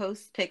girl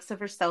posts pics of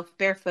herself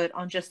barefoot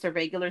on just a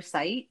regular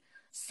site,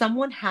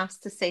 someone has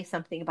to say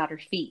something about her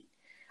feet.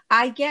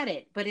 I get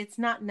it, but it's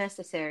not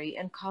necessary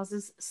and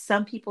causes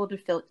some people to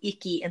feel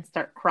icky and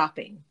start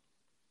cropping.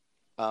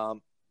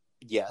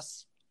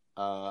 Yes.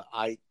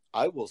 I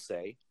will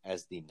say,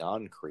 as the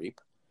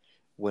non-creep,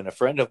 when a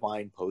friend of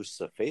mine posts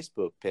a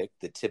Facebook pic,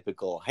 the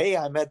typical, hey,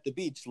 I'm at the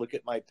beach, look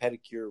at my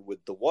pedicure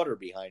with the water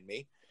behind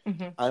me.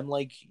 Mm-hmm. I'm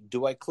like,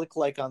 do I click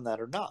like on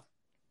that or not?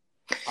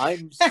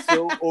 I'm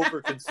so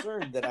over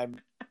concerned that I'm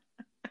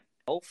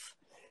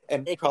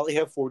and they probably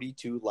have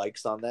 42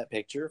 likes on that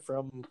picture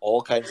from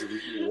all kinds of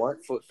people who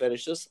aren't foot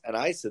fetishists, and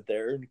I sit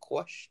there and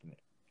question it.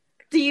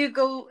 Do you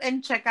go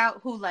and check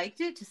out who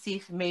liked it to see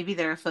if maybe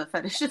they're a foot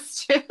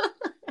fetishist too?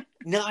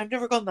 No, I've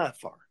never gone that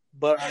far,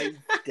 but I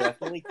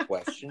definitely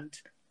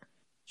questioned,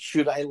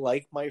 should I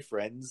like my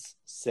friend's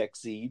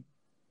sexy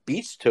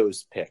beach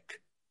toes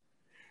pic?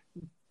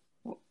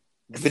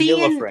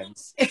 Vanilla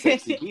friend's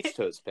sexy beach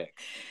toes pic.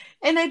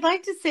 And I'd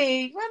like to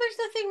say, well,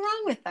 there's nothing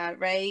wrong with that,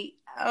 right?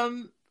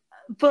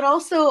 But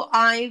also,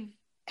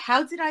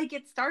 how did I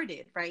get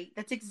started, right?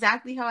 That's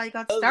exactly how I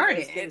got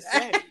started. I was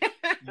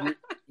gonna say,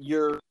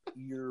 your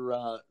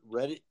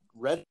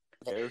Reddit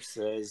there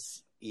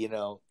says,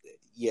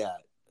 yeah,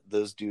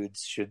 those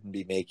dudes shouldn't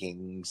be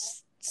making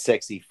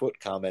sexy foot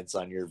comments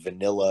on your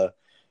vanilla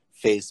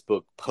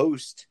Facebook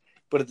post.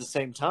 But at the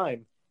same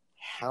time,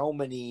 how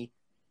many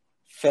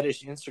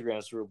fetish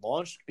Instagrams were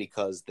launched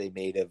because they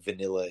made a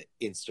vanilla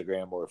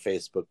Instagram or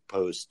Facebook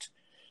post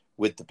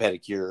with the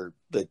pedicure,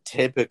 the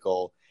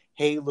typical,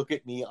 hey, look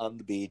at me on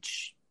the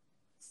beach,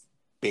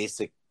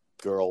 basic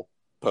girl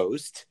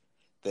post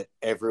that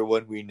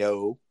everyone we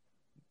know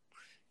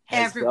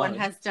has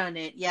done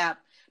it. Yeah.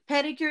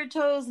 Pedicure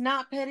toes,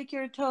 not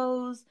pedicure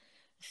toes,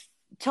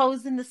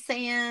 toes in the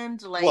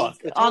sand, like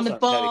on the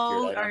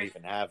ball. I don't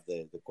even have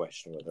the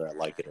question whether I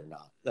like it or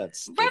not.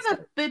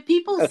 But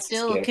people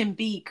still can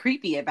be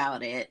creepy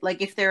about it.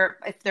 Like if they're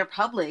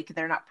public,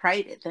 they're not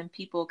private, then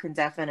people can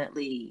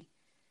definitely,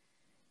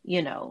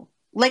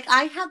 like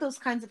I had those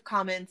kinds of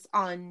comments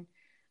on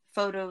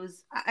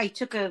photos I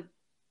took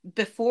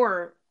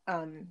before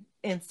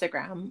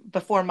Instagram,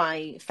 before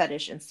my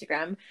fetish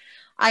Instagram.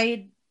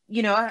 I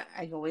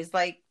always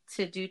like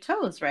to do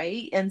toes,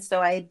 right? And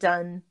so I had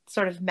done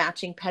sort of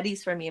matching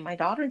petties for me and my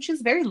daughter, and she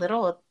was very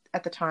little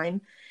at the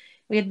time.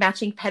 We had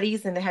matching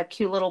petties and they had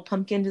cute little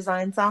pumpkin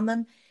designs on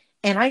them.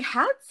 And I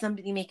had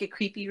somebody make a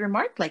creepy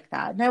remark like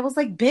that. And I was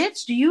like,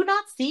 bitch, do you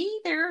not see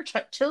there are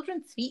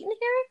children's feet in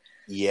here?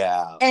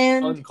 Yeah.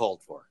 And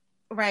uncalled for.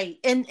 Right.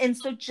 And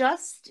so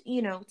just,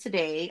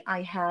 today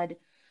I had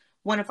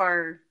one of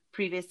our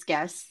previous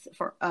guests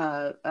for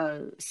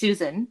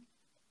Susan,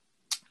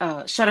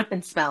 Shut Up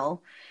and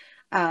Smell,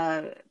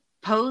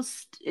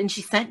 post, and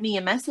she sent me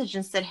a message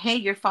and said, hey,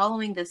 you're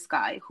following this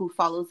guy who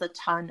follows a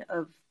ton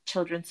of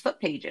children's foot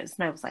pages.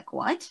 And I was like,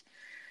 what?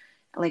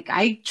 Like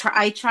I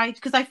tried,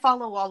 because I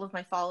follow all of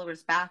my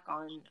followers back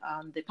on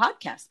the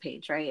podcast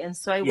page, right? And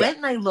so I went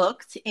and I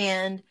looked,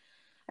 and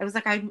I was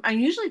like, I'm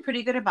usually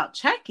pretty good about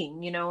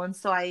checking, and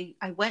so I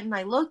went and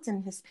I looked,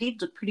 and his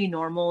page looked pretty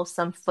normal,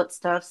 some foot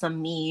stuff,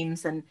 some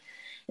memes, and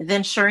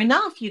then sure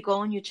enough, you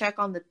go and you check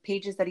on the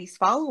pages that he's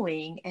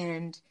following,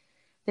 and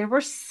there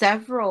were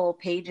several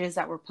pages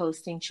that were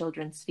posting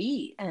children's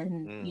feet,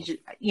 and you just,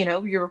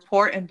 you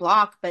report and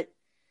block, but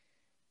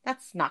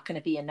that's not going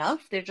to be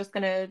enough. They're just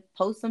going to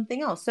post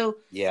something else. So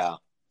yeah.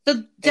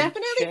 So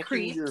definitely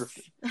creeps.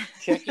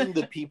 Checking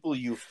the people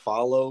you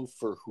follow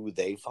for who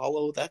they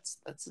follow, that's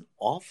an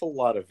awful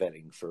lot of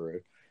vetting for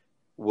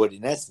what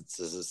in essence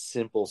is a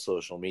simple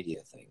social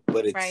media thing.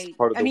 But it's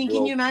part of the world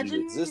can you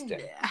imagine exist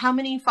in. How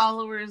many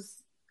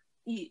followers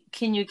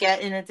can you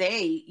get in a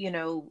day?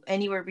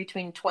 Anywhere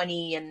between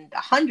 20 and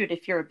 100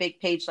 if you're a big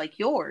page like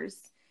yours.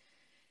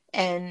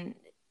 And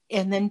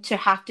then to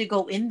have to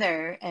go in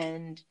there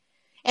and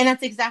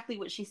that's exactly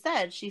what she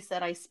said. She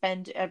said, I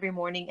spend every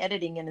morning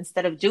editing, and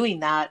instead of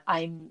doing that,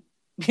 I'm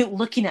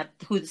looking at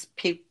who this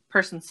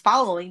person's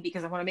following,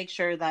 because I want to make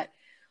sure that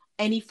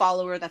any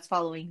follower that's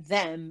following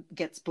them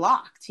gets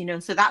blocked,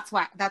 So that's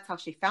how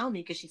she found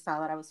me, because she saw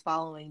that I was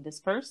following this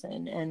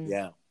person. And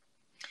yeah.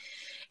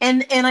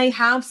 And I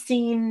have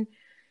seen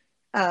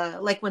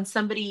like when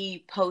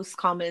somebody posts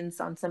comments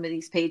on some of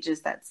these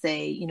pages that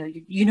say,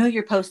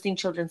 you're posting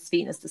children's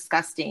feet and it's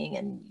disgusting,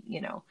 and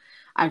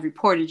I've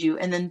reported you,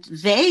 and then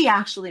they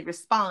actually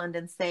respond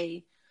and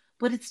say,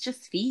 but it's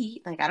just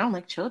feet. Like, I don't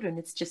like children.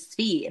 It's just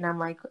feet. And I'm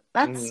like,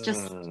 that's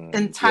just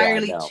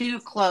entirely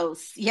too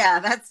close. Yeah,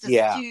 that's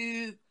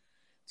just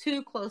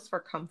too close for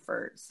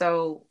comfort.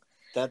 So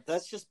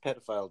that's just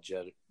pedophile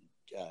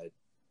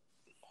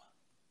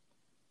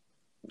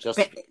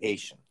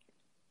justification.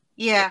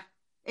 Yeah.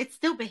 It's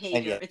still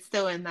behavior. It's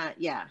still in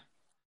that. Yeah.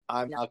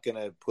 I'm not going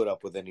to put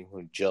up with anyone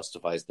who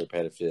justifies their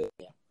pedophilia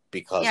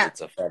because it's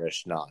a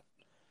fetish, not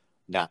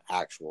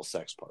actual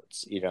sex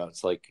parts.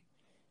 It's like,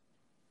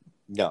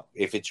 no,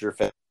 if it's your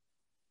fetish,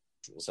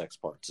 actual sex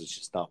parts, it's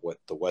just not what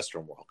the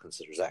Western world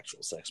considers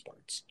actual sex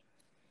parts.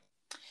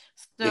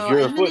 So if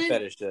you're a foot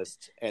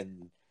fetishist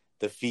and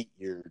the feet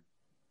you're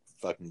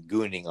fucking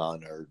gooning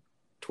on are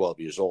 12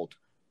 years old,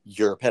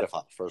 you're a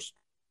pedophile first.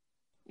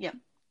 Yeah.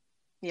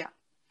 Yeah.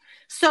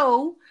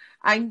 So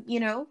I'm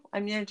going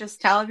to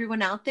just tell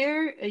everyone out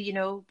there,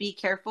 be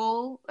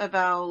careful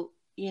about,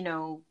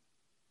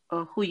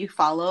 who you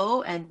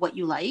follow and what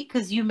you like,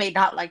 because you may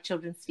not like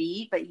children's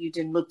feet, but you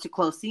didn't look too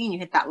closely and you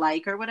hit that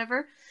like or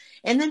whatever.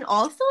 And then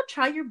also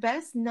try your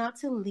best not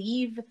to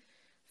leave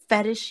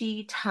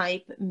fetishy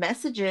type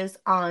messages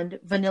on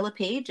vanilla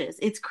pages.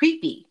 It's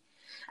creepy.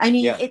 I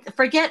mean,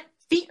 forget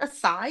feet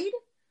aside.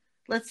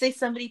 Let's say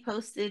somebody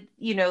posted,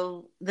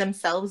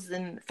 themselves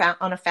on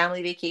a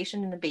family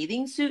vacation in a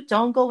bathing suit.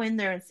 Don't go in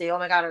there and say, oh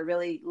my God, I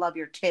really love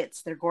your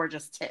tits. They're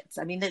gorgeous tits.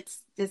 I mean,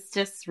 it's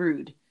just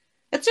rude.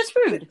 It's just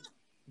rude.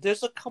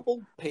 There's a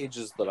couple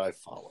pages that I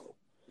follow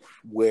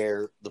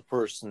where the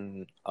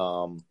person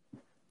kind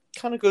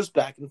of goes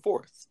back and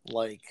forth.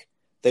 Like,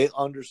 they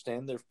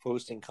understand they're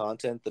posting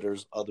content that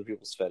is other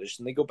people's fetish,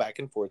 and they go back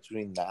and forth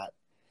between that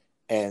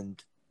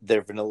and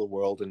their vanilla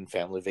world and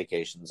family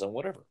vacations and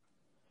whatever.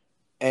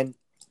 And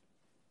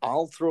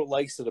I'll throw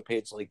likes at a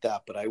page like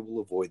that, but I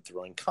will avoid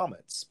throwing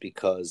comments,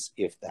 because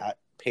if that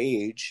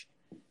page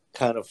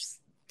kind of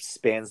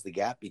spans the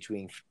gap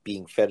between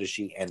being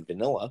fetishy and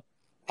vanilla,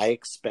 I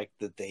expect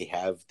that they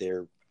have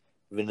their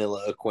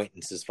vanilla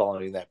acquaintances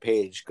following that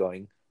page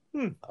going,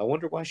 I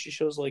wonder why she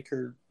shows like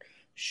her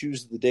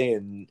shoes of the day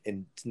and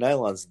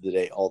nylons of the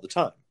day all the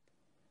time.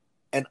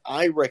 And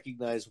I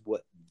recognize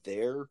what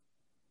their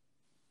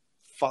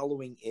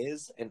following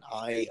is, and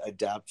I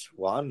adapt.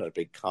 Well, I'm not a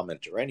big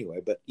commenter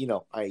anyway, but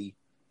I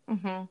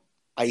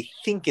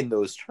think in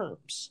those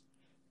terms.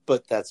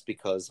 But that's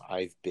because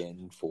I've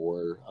been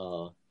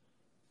for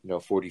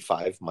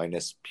 45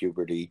 minus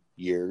puberty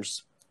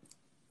years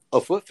a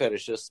foot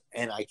fetishist,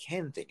 and I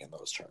can think in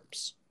those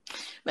terms.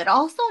 But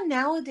also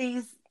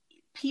nowadays,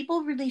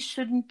 people really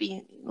shouldn't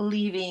be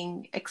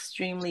leaving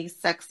extremely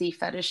sexy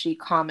fetishy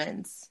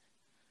comments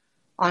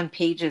on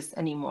pages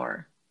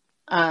anymore.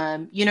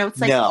 It's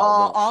like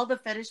all the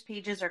fetish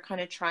pages are kind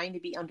of trying to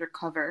be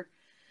undercover,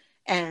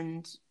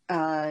 and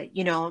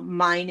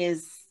mine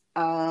is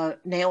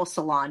nail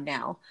salon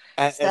now.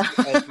 As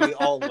we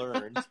all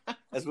learned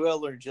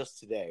just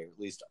today, or at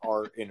least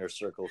our inner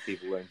circle of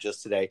people learned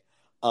just today,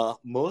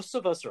 most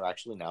of us are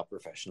actually now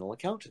professional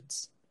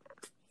accountants.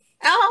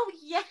 Oh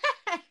yes.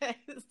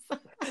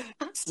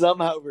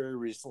 Somehow, very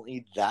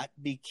recently, that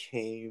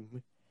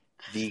became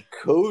the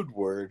code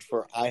word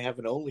for I have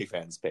an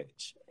OnlyFans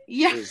page.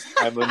 Yes,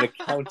 I'm an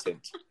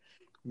accountant.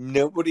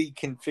 Nobody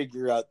can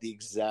figure out the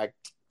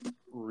exact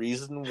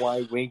reason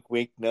why wink,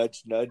 wink,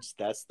 nudge, nudge,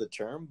 that's the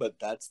term, but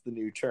that's the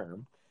new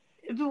term.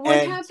 But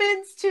what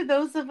happens to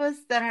those of us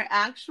that are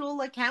actual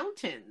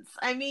accountants?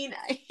 I mean,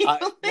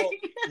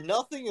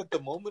 nothing at the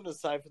moment,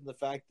 aside from the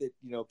fact that,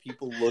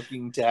 people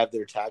looking to have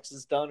their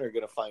taxes done are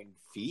going to find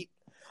feet.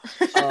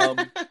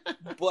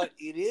 But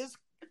it is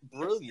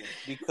brilliant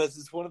because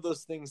it's one of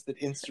those things that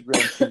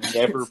Instagram can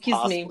never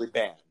possibly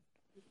ban.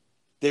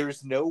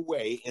 There's no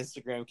way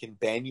Instagram can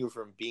ban you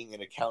from being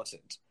an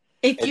accountant.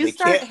 If you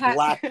can't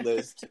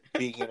blacklist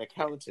being an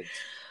accountant.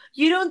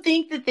 You don't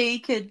think that they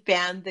could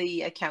ban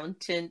the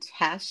accountant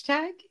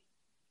hashtag?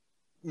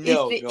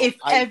 No. If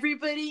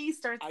everybody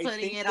starts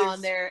putting it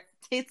on their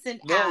tits and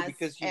ass. No,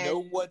 because you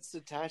know what's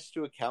attached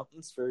to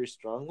accountants very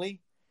strongly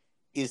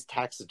is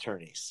tax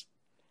attorneys.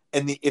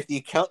 And if the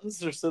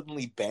accountants are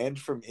suddenly banned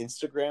from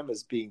Instagram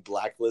as being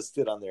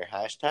blacklisted on their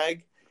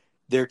hashtag,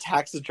 their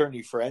tax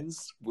attorney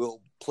friends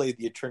will play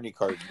the attorney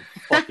card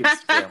and fucking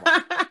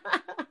scam.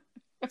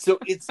 So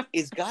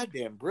it's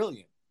goddamn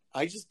brilliant.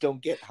 I just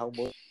don't get how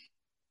much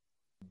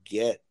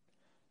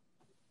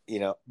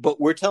but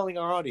we're telling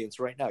our audience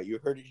right now, you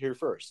heard it here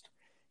first.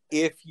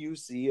 If you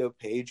see a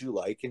page you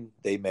like and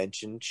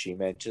she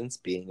mentions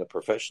being a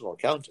professional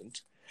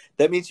accountant,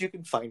 that means you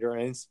can find her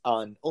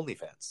on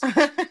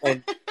OnlyFans.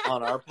 And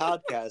on our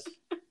podcast,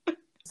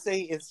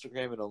 say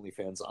Instagram and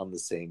OnlyFans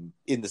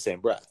in the same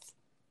breath.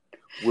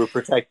 We're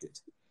protected.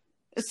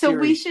 So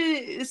Siri, we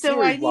should. So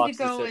Siri I need to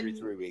go every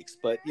 3 weeks,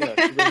 but she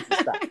brings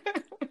us back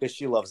because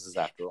she loves us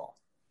after all.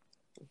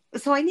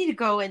 So I need to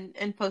go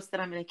and post that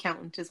I'm an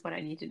accountant is what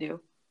I need to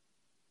do.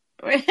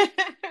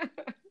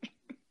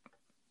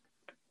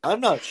 I'm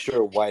not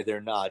sure why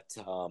they're not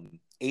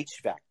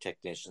HVAC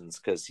technicians,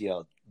 because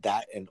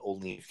that and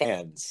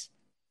OnlyFans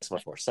makes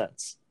much more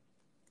sense.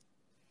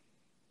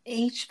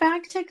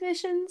 HVAC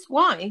technicians?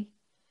 Why?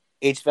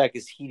 HVAC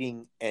is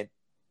heating,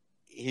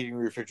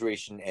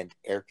 refrigeration, and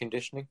air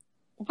conditioning.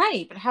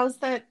 Right, but how's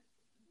that?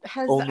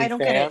 I don't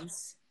get it.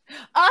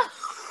 Oh.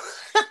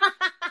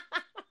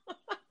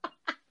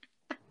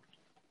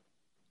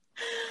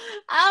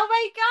 Oh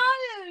my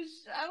gosh!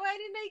 Why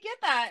didn't I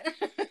get that?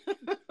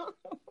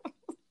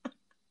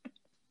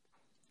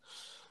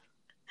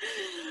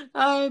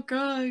 Oh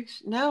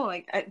gosh, no!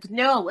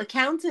 No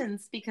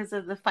accountants, because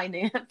of the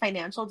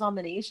financial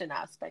domination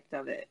aspect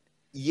of it.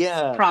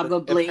 Yeah,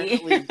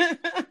 probably.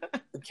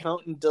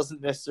 Accountant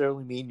doesn't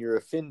necessarily mean you're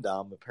a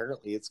FinDom.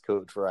 Apparently, it's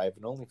code for I have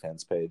an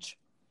OnlyFans page.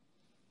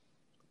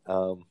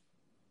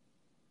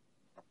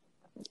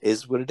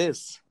 Is what it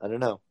is. I don't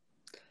know.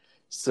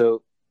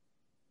 So,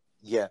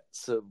 yeah.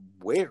 So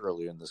way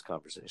earlier in this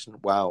conversation,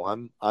 wow,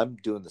 I'm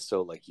doing the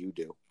so like you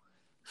do.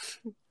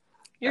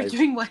 You're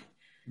doing what?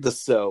 The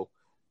so.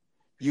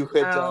 You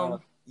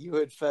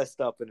had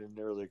fessed up in an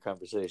earlier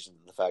conversation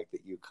the fact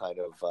that you kind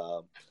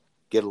of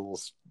get a little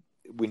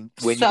when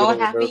you get a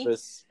little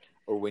nervous,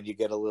 or when you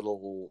get a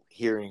little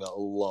hearing a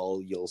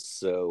lull, you'll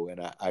so,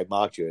 and I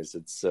mocked you. I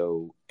said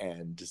so,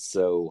 and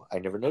so I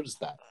never noticed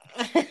that.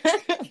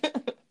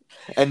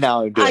 And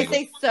now I'm doing I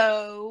say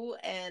so,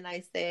 and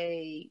I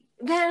say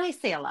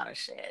a lot of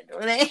shit.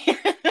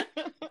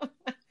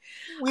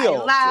 I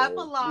laugh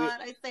a lot.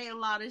 I say a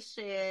lot of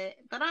shit,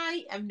 but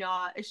I am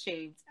not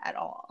ashamed at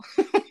all.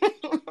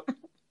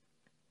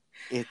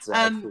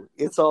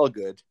 It's all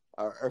good.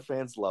 Our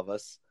fans love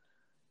us,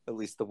 at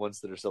least the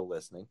ones that are still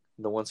listening.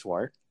 The ones who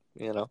aren't,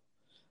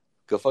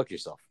 go fuck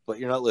yourself. But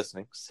you're not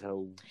listening,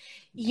 so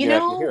you're not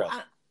gonna hear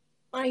us.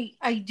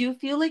 I do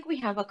feel like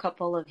we have a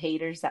couple of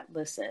haters that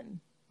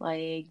listen,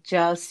 like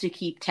just to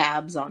keep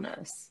tabs on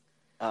us.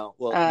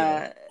 Well,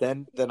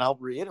 then I'll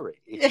reiterate: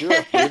 if you're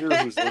a hater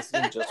who's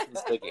listening just for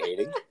the sake of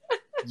hating,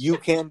 you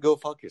can go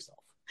fuck yourself.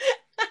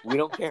 We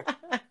don't care.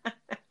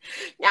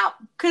 Now,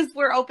 because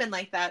we're open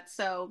like that,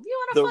 so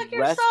you want to fuck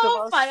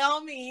yourself, by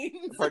all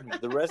means. Pardon me.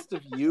 The rest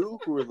of you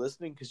who are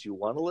listening because you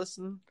want to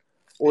listen,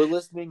 or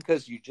listening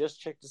because you just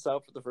checked us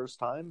out for the first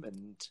time,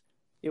 and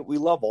we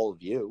love all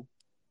of you.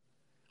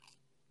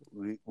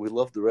 We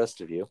love the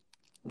rest of you.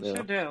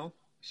 Sure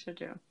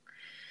do.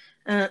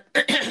 All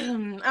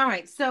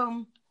right,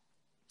 so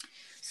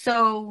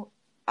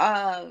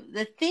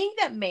the thing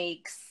that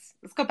makes,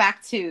 let's go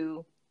back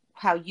to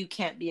how you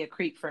can't be a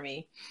creep for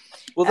me.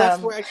 Well,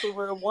 that's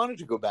where I wanted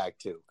to go back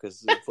to,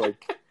 because it's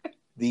like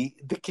the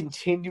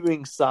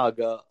continuing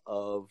saga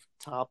of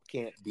Top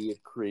can't be a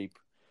creep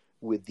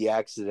with the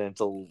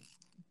accidental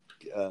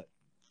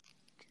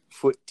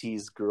foot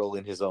tease girl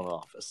in his own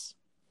office.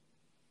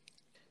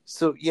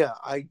 So yeah,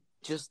 I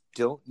just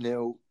don't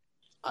know.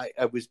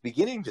 I was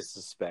beginning to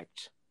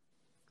suspect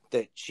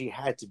that she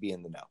had to be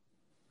in the know.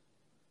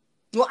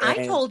 Well,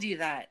 I told you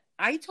that.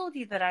 I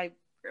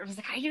was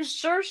like, are you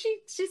sure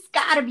she's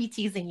got to be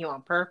teasing you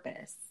on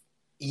purpose?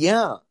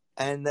 Yeah.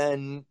 And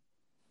then,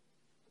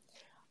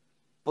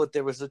 but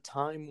there was a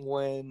time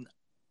when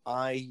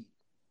I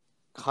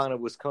kind of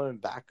was coming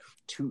back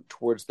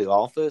towards the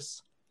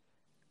office,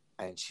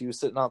 and she was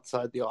sitting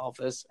outside the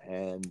office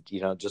and,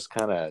 just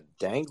kind of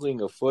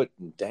dangling a foot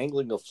and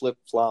dangling a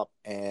flip-flop,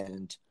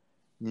 and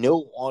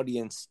no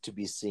audience to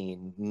be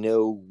seen,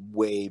 no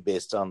way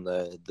based on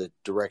the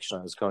direction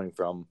I was coming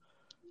from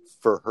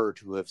for her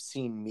to have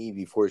seen me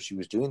before she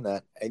was doing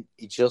that. And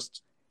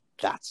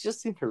that's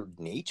just in her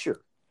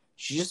nature.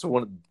 She's just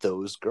one of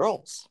those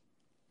girls.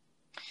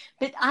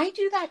 But I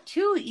do that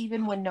too,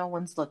 even when no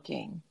one's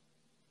looking.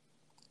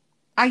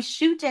 I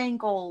shoot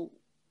dangle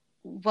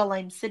while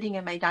I'm sitting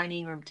at my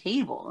dining room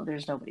table.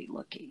 There's nobody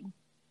looking.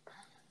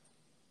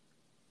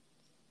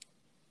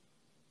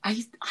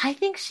 I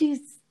think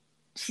she's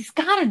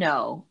got to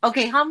know.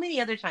 Okay, how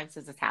many other times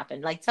has this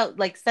happened?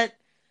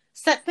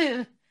 Set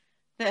the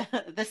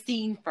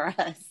scene for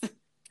us.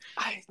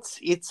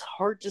 It's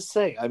hard to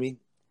say. I mean,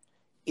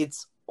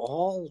 it's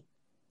all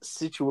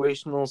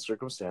situational,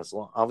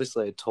 circumstantial.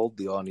 Obviously, I told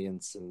the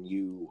audience and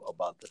you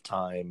about the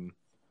time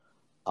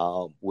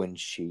when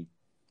she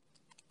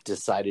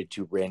decided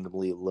to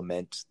randomly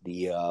lament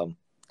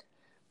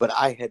but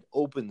I had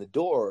opened the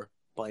door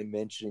by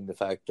mentioning the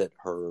fact that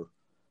her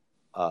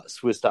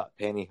Swiss dot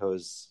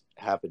pantyhose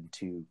happened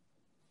to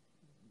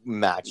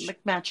match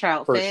her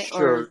outfit,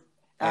 her shirt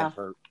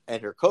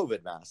and her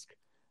COVID mask,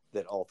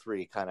 that all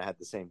three kind of had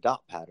the same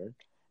dot pattern.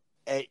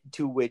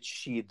 To which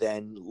she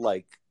then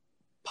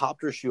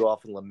popped her shoe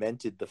off and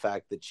lamented the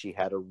fact that she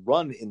had a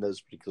run in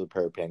those particular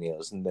pair of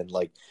pantyhose, and then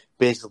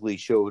basically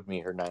showed me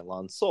her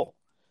nylon sole.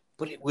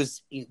 But it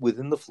was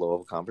within the flow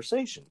of a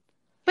conversation.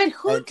 But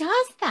who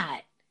does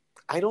that?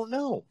 I don't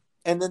know.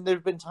 And then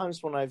there've been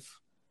times when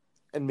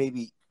and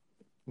maybe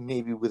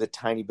with a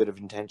tiny bit of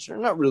intention, or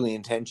not really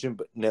intention,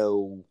 but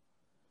not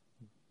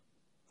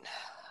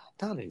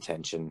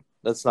intention.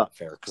 That's not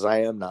fair, because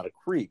I am not a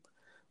creep.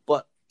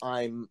 But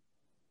I'm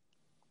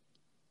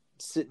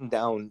sitting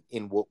down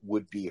in what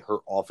would be her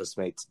office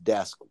mate's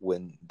desk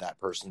when that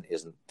person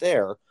isn't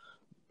there,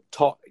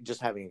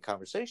 just having a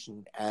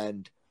conversation,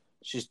 and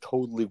she's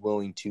totally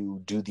willing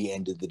to do the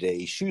end of the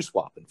day shoe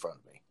swap in front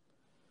of me.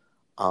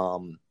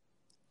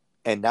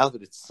 And now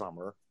that it's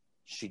summer,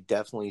 she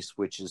definitely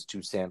switches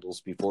to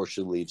sandals before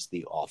she leaves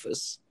the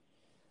office.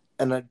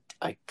 And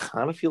I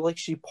kind of feel like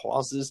she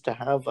pauses to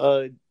have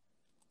the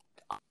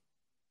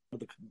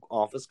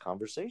office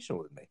conversation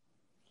with me.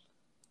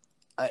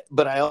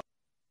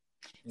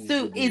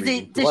 So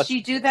does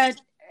she do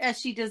that as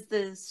she does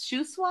the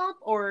shoe swap,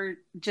 or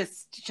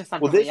just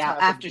on the way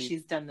out after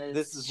she's done the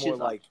This is more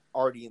like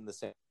already in the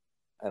same,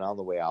 and on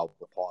the way out,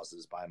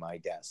 pauses by my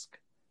desk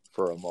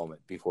for a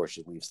moment before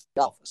she leaves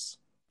the office.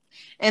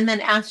 And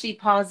then as she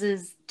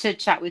pauses to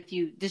chat with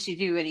you, does she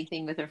do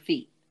anything with her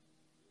feet?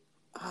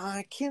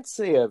 I can't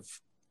say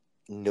I've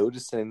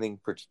noticed anything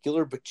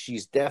particular, but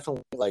she's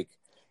definitely like,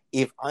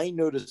 if I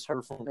notice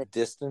her from a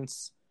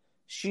distance,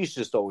 she's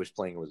just always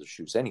playing with her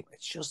shoes anyway.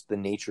 It's just the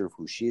nature of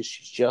who she is.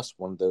 She's just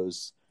one of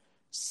those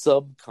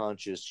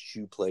subconscious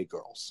shoe play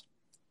girls,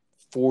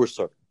 for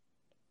certain.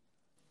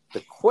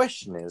 The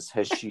question is,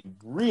 has she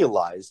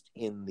realized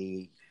in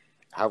the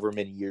however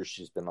many years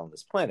she's been on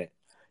this planet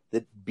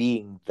that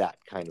being that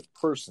kind of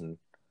person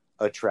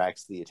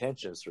attracts the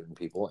attention of certain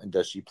people, and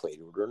does she play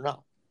to it or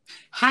not?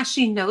 Has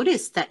she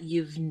noticed that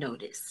you've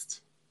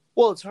noticed?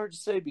 Well, it's hard to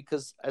say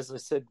because, as I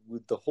said,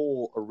 with the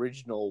whole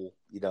original,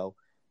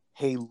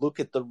 hey, look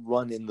at the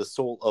run in the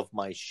sole of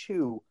my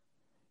shoe,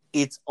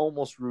 it's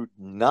almost rude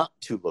not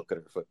to look at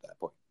her foot at that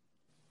point.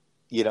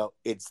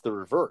 It's the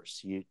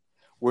reverse.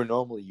 Where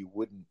normally you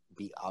wouldn't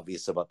be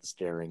obvious about the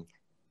staring.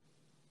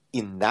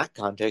 In that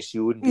context,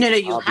 you wouldn't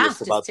be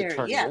obvious about the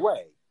turning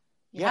away.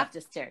 You have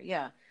to stare,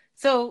 yeah.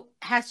 So,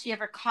 has she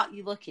ever caught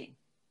you looking?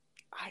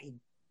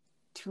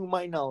 To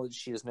my knowledge,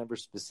 she has never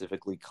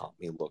specifically caught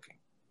me looking.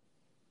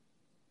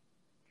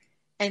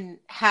 And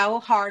how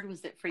hard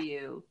was it for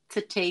you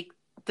to take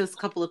those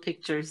couple of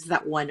pictures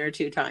that one or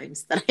two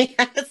times that I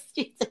asked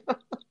you to?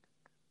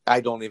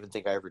 I don't even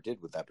think I ever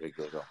did with that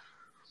particular girl.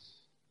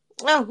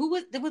 Oh, who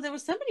was? Well, there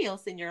was somebody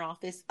else in your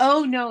office.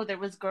 Oh no, there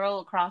was a girl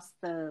across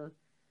the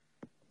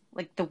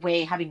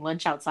way having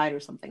lunch outside or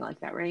something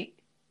like that, right?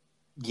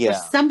 Yeah, or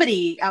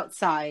somebody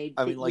outside.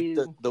 I mean,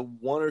 the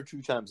one or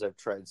two times I've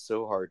tried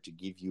so hard to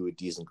give you a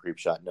decent creep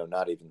shot. No,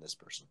 not even this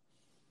person.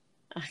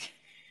 Okay.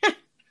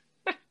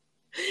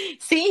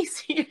 See,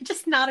 you're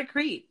just not a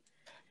creep.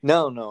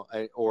 No,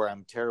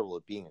 I'm terrible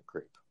at being a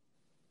creep.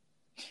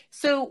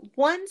 So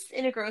once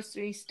in a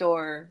grocery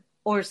store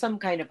or some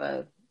kind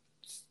of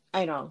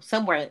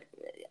somewhere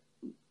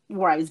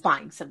where I was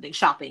buying something,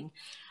 shopping,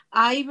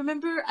 I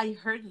remember I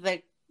heard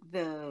the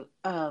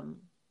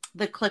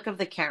click of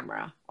the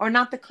camera, or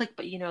not the click,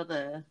 but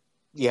the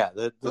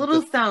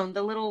little sound,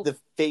 the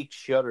fake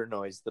shutter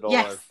noise that all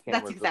our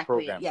cameras are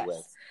programmed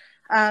with.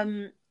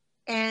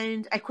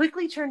 And I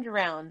quickly turned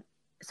around.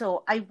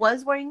 So I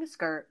was wearing a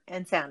skirt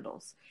and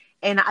sandals,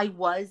 and I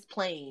was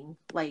playing,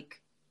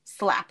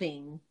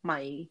 slapping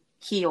my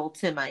heel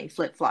to my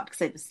flip-flop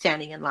because I was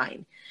standing in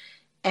line.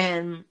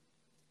 And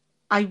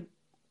I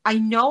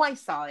know I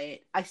saw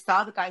it. I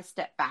saw the guy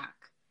step back,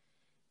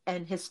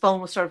 and his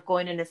phone was sort of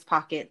going in his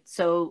pocket.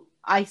 So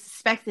I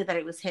suspected that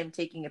it was him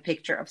taking a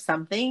picture of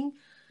something.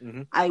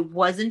 Mm-hmm. I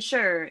wasn't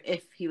sure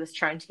if he was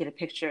trying to get a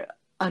picture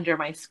under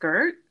my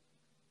skirt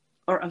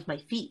or of my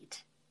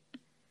feet.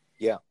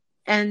 Yeah.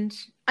 And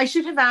I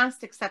should have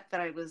asked, except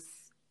that I was,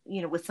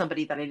 with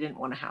somebody that I didn't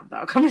want to have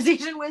that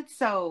conversation with,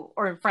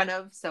 or in front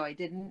of, so I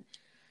didn't.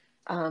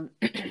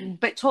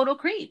 But total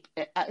creep.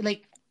 And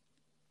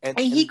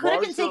he could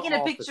have been taking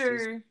a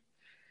picture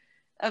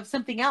of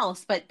something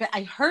else, but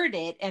I heard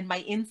it, and my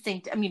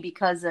instinct,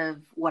 because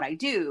of what I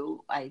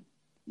do,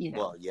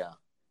 Well, yeah.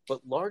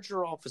 But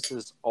larger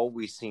offices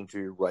always seem to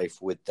be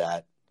rife with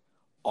that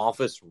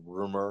office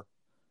rumor.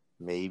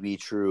 Maybe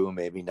true,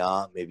 maybe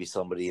not. Maybe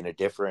somebody in a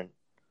different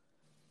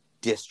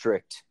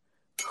district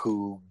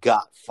who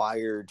got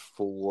fired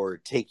for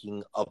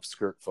taking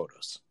upskirt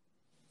photos.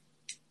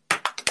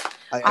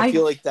 I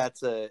feel like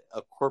that's a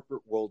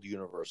corporate world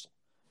universal.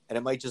 And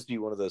it might just be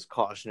one of those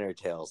cautionary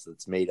tales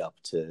that's made up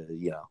to,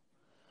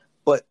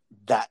 But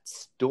that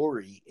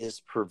story is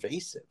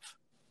pervasive.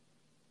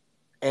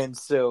 And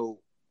so,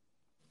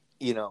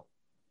 you don't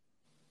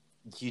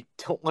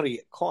want to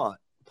get caught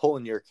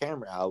pulling your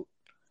camera out,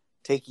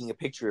 taking a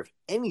picture of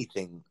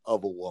anything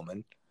of a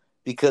woman,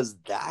 because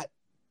that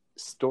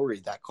story,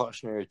 that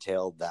cautionary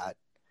tale,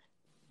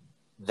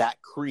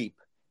 that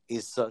creep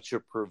is such a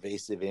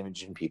pervasive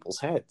image in people's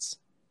heads.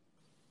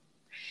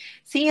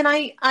 See,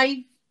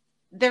 and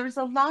there's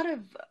a lot of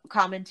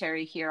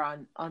commentary here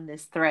on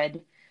this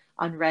thread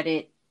on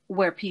Reddit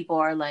where people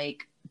are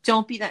like,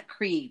 don't be that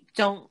creep.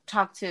 Don't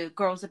talk to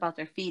girls about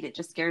their feet. It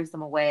just scares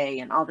them away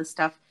and all this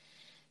stuff.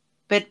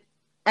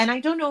 And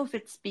I don't know if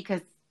it's because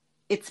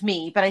it's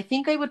me, but I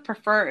think I would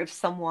prefer if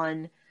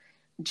someone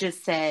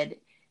just said,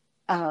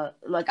 I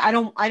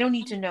don't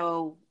need to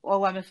know,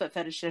 oh, I'm a foot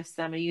fetishist,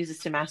 I'm going to use this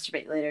to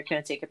masturbate later. Can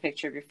I take a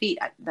picture of your feet?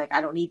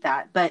 I don't need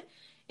that. But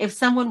if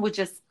someone would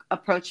just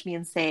approach me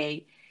and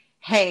say,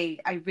 hey,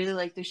 I really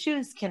like those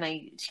shoes. Do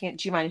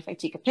you mind if I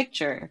take a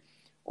picture?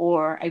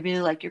 Or I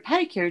really like your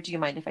pedicure. Do you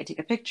mind if I take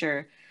a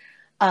picture?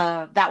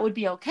 That would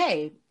be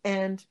okay.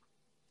 And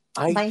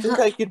I think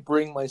I could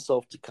bring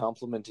myself to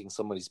complimenting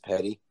somebody's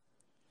pedi.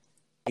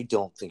 I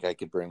don't think I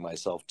could bring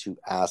myself to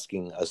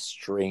asking a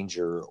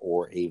stranger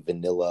or a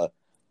vanilla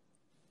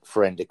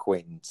friend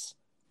acquaintance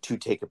to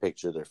take a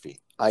picture of their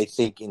feet. I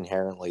think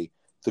inherently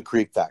the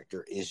creep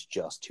factor is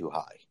just too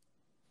high.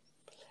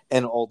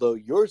 And although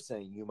you're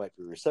saying you might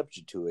be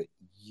receptive to it,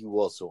 you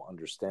also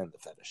understand the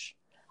fetish.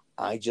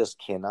 I just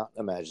cannot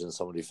imagine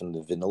somebody from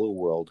the vanilla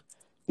world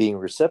being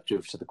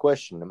receptive to the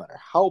question, no matter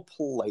how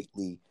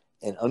politely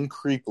and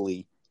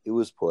uncreepily it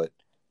was put,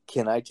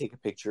 can I take a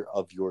picture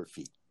of your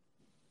feet?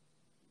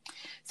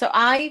 So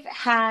I've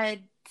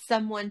had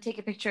someone take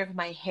a picture of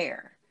my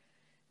hair.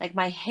 Like,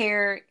 my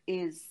hair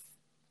is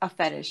a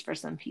fetish for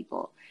some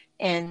people.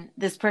 And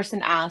this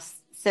person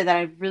said that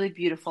I have really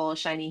beautiful,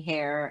 shiny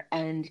hair,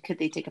 and could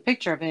they take a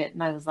picture of it?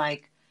 And I was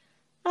like,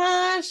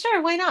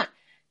 sure, why not?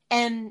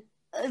 And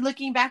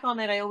looking back on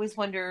it, I always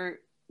wonder,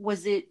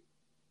 was he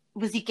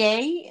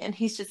gay? And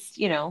he's just,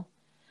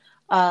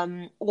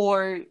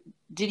 or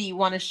did he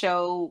want to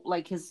show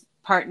like his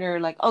partner,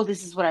 like, oh,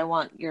 this is what I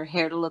want your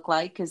hair to look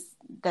like? Because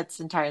that's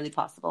entirely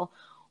possible.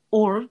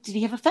 Or did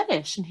he have a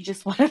fetish and he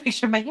just wanted a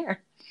picture of my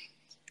hair?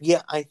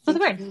 Yeah, I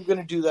think if you're going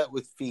to do that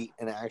with feet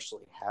and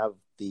actually have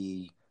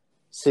the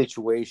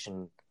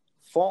situation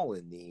fall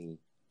in the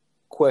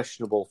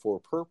questionable for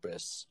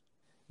purpose,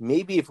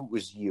 maybe if it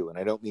was you, and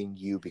I don't mean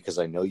you because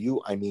I know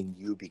you, I mean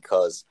you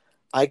because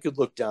I could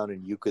look down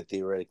and you could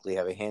theoretically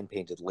have a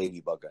hand-painted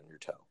ladybug on your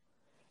toe.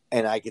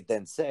 And I could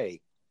then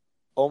say,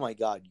 oh my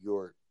God,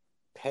 your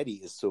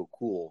pedi is so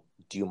cool.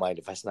 Do you mind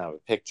if I snap a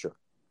picture?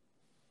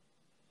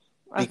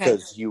 Okay.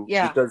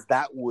 Because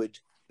that would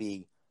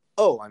be,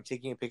 oh, I'm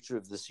taking a picture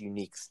of this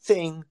unique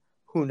thing.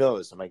 Who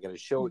knows? Am I going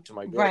to show it to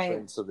my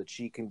girlfriend so that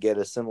she can get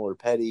a similar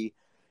pedi?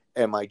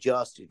 Am I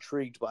just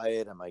intrigued by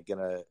it? Am I going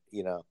to,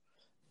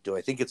 do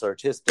I think it's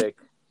artistic?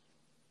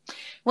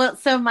 Well,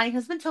 so my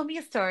husband told me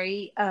a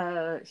story.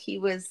 He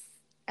was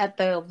at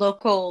the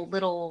local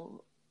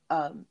little,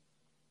 I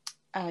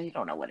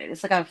don't know what it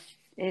is.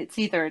 It's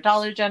either a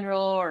Dollar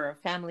General or a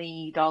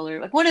Family Dollar,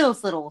 like one of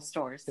those little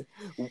stores.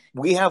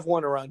 We have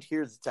one around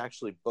here that's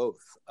actually both.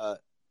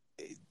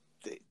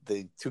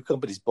 The two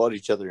companies bought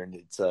each other, and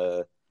it's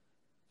a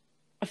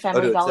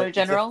Family Dollar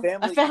General.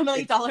 A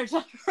Family Dollar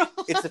General.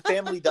 It's a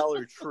Family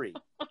Dollar Tree.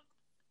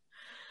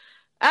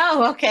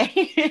 Oh,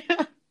 okay.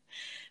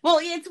 Well,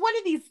 it's one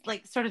of these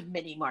like sort of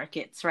mini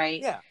markets,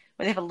 right? Yeah.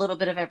 Where they have a little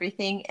bit of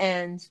everything.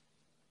 And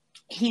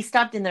he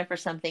stopped in there for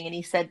something, and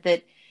he said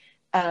that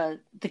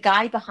the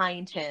guy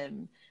behind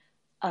him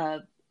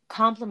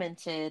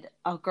complimented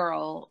a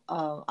girl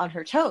on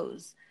her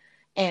toes,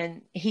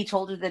 and he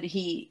told her that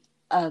he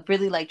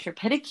really liked her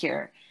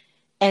pedicure,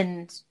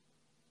 and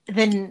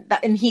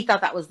he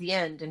thought that was the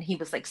end, and he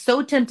was like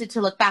so tempted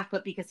to look back,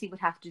 but because he would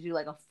have to do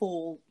like a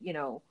full,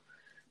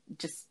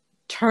 just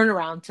turn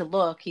around to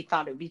look, he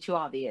thought it would be too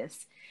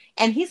obvious.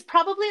 And he's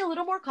probably a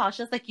little more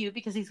cautious like you,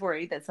 because he's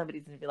worried that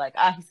somebody's gonna be like,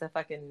 he's a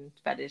fucking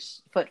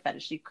foot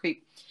fetish, you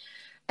creep.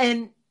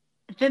 And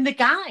then the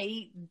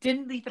guy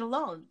didn't leave it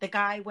alone. The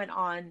guy went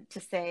on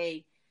to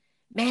say,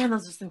 man,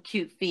 those are some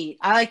cute feet.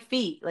 I like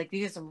feet. Like,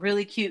 these are some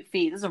really cute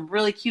feet. These are some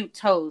really cute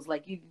toes.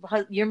 Like,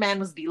 your man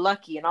must be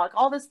lucky, and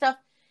all this stuff.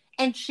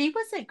 And she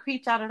wasn't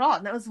creeped out at all.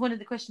 And that was one of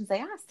the questions I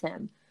asked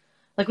him.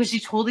 Like, was she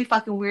totally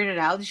fucking weirded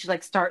out? Did she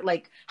like start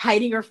like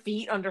hiding her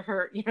feet under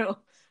her,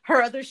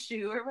 her other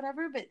shoe or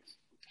whatever? But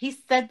he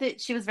said that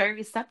she was very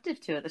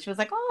receptive to it. That she was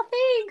like, oh,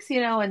 thanks,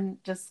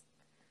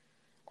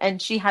 and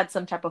she had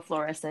some type of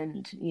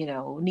fluorescent,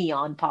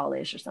 neon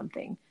polish or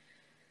something.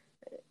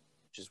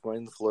 She's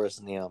wearing the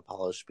fluorescent neon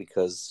polish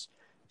because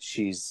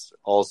she's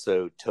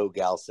also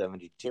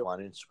ToeGal72 on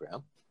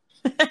Instagram.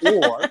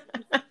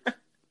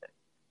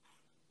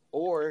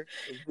 Or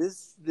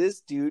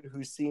this dude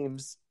who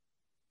seems,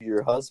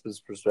 your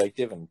husband's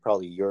perspective and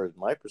probably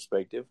my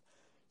perspective,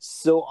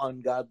 so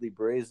ungodly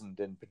brazen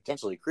and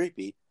potentially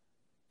creepy,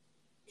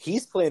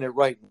 he's playing it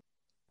right and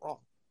wrong.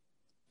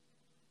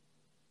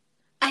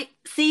 I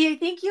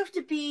think you have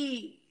to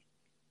be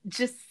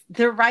just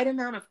the right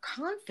amount of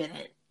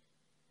confident,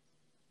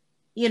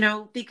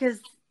 because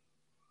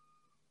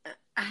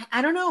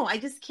I don't know. I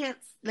just can't,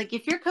 like,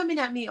 if you're coming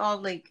at me all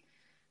like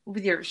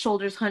with your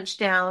shoulders hunched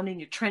down and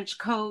your trench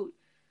coat,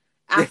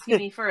 asking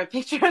me for a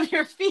picture of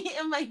your feet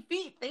and my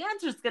feet, the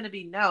answer is going to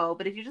be no.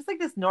 But if you're just like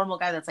this normal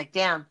guy that's like,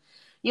 damn,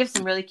 you have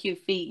some really cute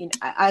feet,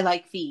 I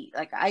like feet.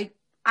 Like,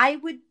 I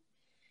would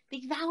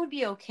think that would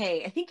be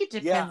okay. I think it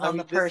depends on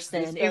the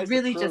person. It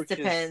really just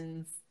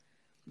depends.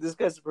 This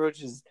guy's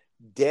approach is,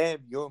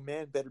 damn, your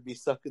man better be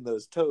sucking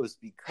those toes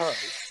because...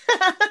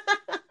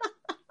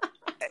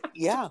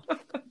 Yeah.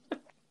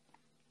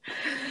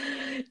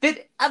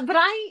 But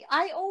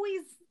I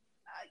always,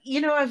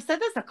 I've said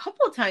this a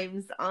couple of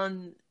times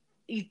on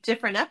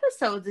different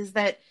episodes, is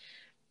that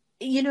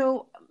you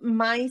know,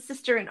 my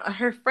sister and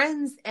her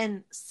friends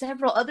and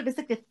several other, it's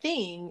like a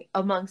thing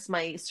amongst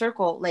my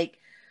circle. Like,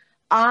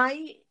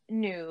 I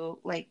knew,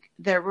 like,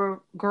 there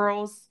were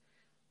girls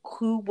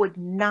who would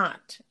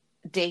not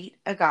date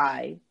a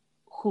guy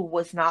who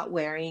was not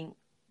wearing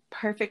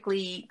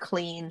perfectly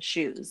clean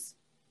shoes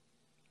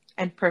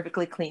and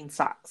perfectly clean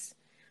socks.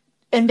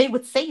 And they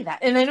would say that.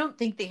 And I don't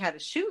think they had a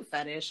shoe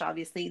fetish,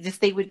 obviously.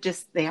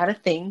 They had a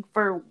thing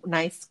for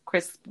nice,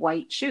 crisp,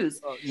 white shoes.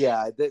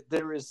 Yeah,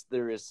 there is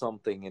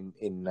something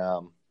in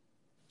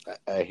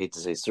I hate to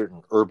say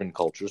certain urban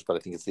cultures, but I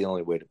think it's the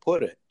only way to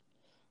put it.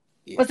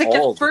 It's like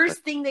the first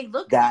thing they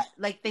look at.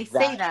 Like, they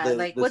say that.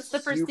 Like, what's the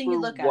first thing you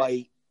look at?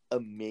 White,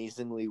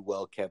 amazingly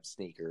well-kept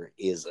sneaker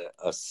is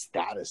a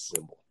status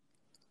symbol.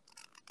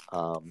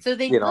 So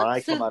they, and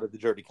I come out of the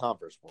dirty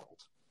Converse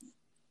world.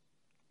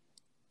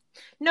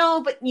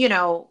 No, but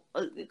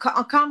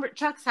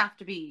Chucks have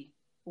to be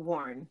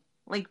worn.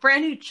 Like,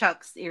 brand new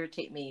Chucks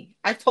irritate me.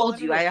 I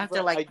told you I have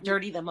to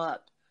dirty them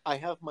up. I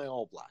have my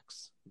all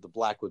blacks, the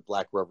black with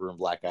black rubber and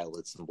black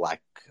eyelets and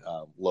black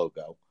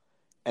logo,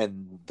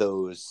 and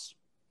those,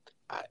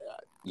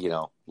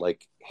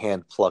 like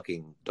hand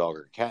plucking dog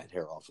or cat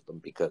hair off of them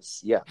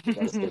because you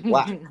gotta stay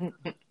black.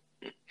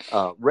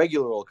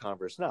 Regular old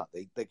Converse, no,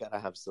 they gotta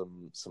have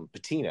some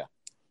patina.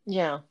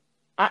 Yeah,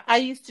 I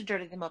used to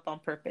dirty them up on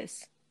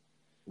purpose.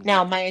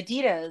 Now my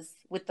Adidas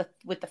with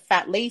the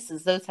fat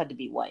laces, those had to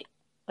be white.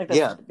 Like, those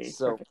had to be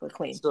perfectly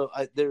clean. So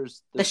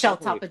there's the shell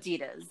top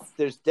Adidas.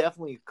 There's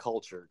definitely a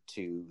culture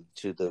to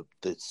the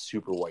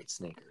super white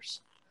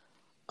sneakers.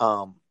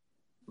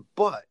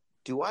 But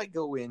do I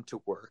go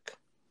into work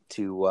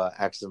to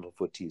Accidental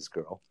Foot Tees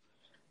girl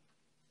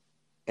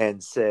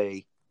and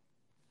say,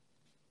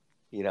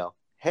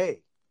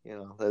 hey,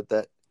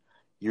 that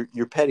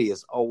your petty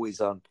is always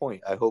on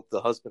point. I hope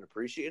the husband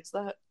appreciates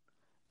that.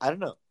 I don't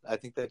know. I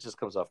think that just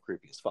comes off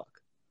creepy as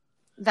fuck.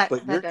 In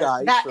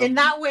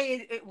that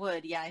way it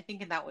would. Yeah, I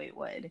think in that way it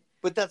would.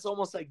 But that's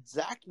almost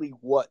exactly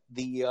what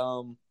the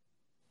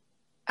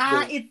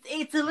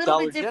it's a little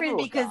bit different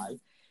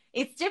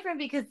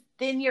because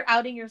then you're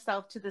outing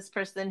yourself to this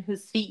person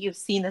whose feet you've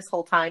seen this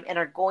whole time and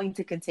are going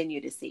to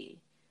continue to see.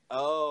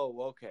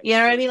 Oh, okay. You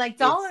know what I mean? Like,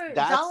 Dollar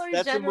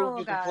that's General a move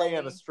you guy. can play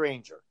on a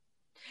stranger.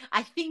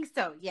 I think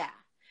so. Yeah,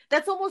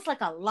 that's almost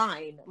like a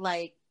line.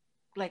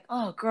 Like,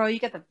 oh, girl, you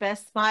got the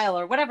best smile,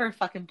 or whatever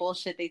fucking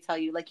bullshit they tell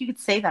you. Like, you could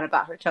say that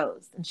about her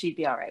toes, and she'd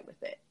be all right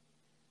with it.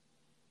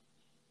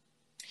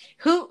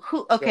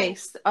 Okay.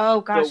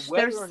 Oh gosh,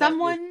 there's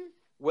someone.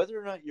 Whether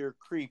or not you're a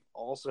creep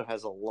also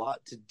has a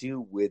lot to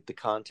do with the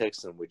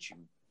context in which you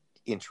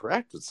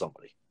interact with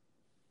somebody.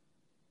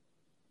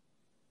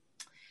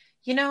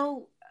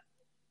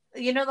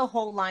 The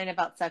whole line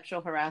about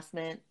sexual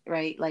harassment,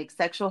 right? Like,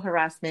 sexual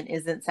harassment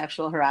isn't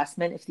sexual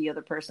harassment if the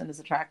other person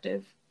is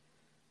attractive.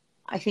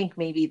 I think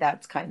maybe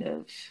that's kind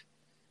of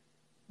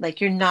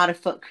like, you're not a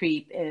foot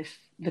creep if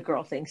the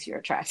girl thinks you're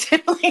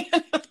attractive.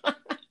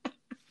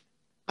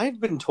 I've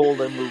been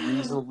told I'm a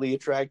reasonably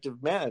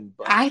attractive man,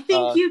 but I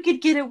think you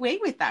could get away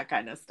with that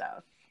kind of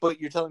stuff. But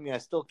you're telling me I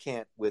still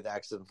can't with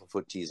Accidental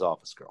Foot Tees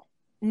office girl.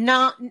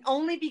 Not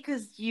only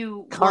because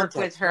you work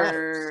with her.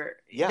 Matters.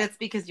 Yeah. That's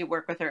because you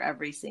work with her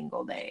every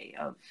single day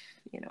of,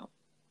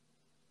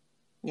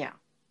 yeah.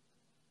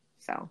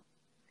 So,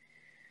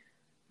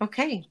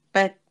 okay.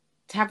 But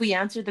have we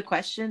answered the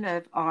question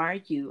of, are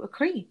you a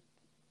creep?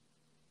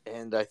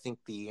 And I think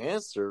the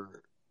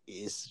answer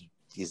is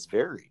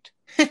varied.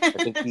 I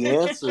think the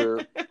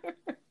answer,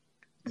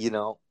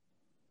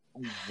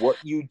 what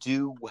you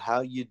do,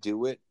 how you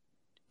do it,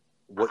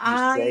 what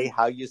you say,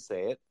 how you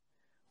say it,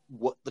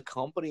 what the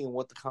company and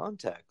what the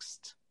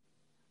context.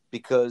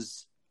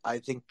 Because I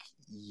think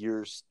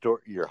your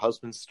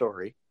husband's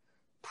story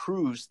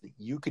proves that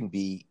you can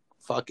be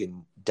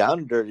fucking down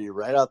and dirty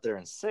right out there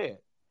and say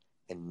it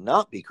and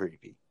not be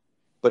creepy.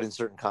 But in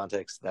certain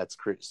contexts, that's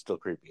still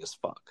creepy as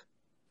fuck.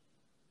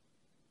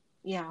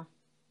 Yeah.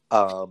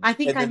 I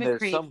think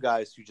there's some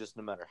guys who just,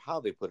 no matter how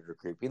they put it, are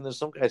creepy. And there's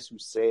some guys who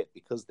say it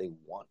because they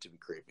want to be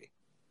creepy.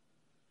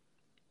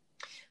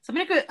 So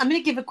I'm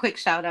gonna give a quick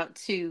shout out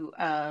to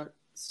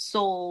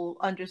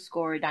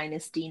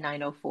Soul_Dynasty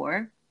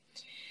 904.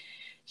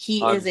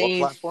 He is a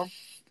platform?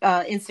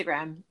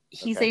 Instagram.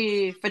 He's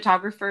a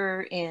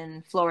photographer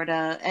in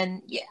Florida,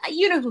 and yeah,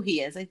 you know who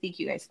he is. I think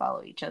you guys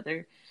follow each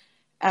other.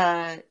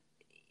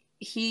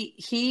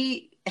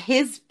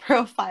 His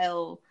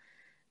profile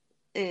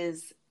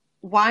is,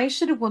 why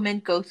should a woman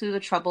go through the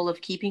trouble of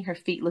keeping her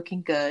feet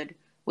looking good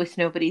with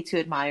nobody to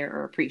admire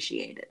or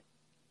appreciate it?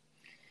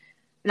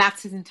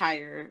 That's his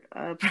entire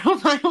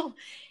profile.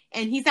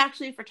 And he's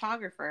actually a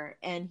photographer,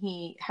 and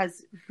he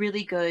has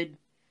really good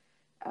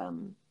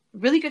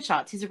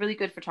shots. He's a really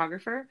good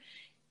photographer.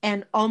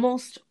 And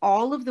almost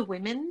all of the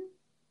women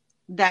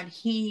that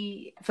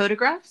he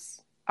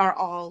photographs are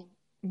all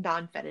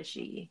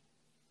non-fetishy,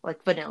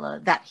 like vanilla,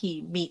 that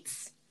he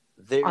meets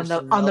on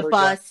the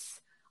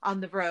bus, on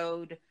the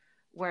road,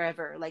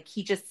 wherever. Like,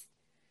 he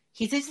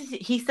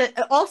He said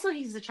also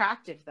he's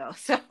attractive though,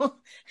 so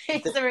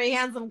he's a very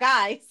handsome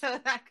guy, so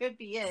that could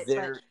be it.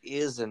 There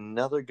is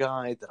another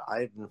guy that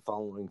I've been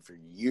following for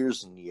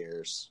years and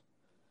years,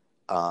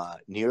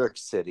 New York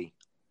City,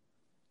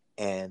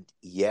 and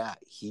yeah,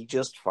 he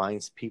just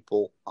finds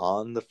people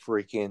on the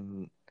streets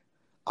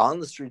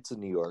of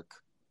New York,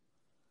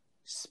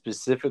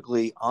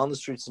 specifically on the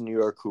streets of New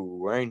York, who are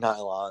wearing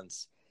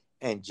nylons,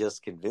 and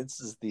just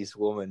convinces these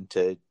women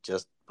to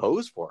just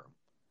pose for him.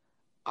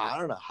 I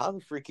don't know how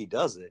the freak he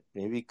does it.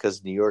 Maybe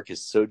because New York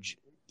is so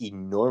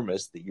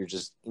enormous that you're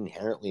just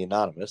inherently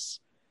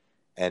anonymous,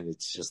 and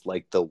it's just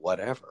like the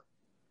whatever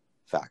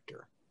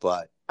factor.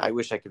 But I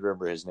wish I could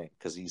remember his name,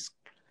 because he's,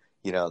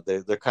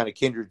 they're kind of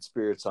kindred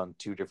spirits on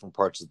two different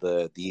parts of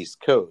the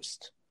East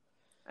Coast.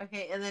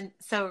 Okay, and then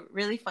so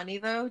really funny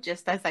though,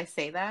 just as I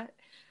say that,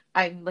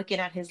 I'm looking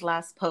at his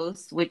last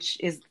post, which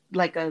is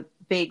like a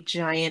big,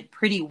 giant,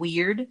 pretty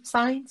weird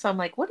sign. So I'm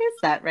like, what is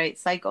that, right?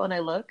 Psycho, and I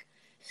look.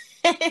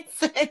 It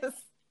says,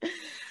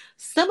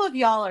 some of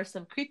y'all are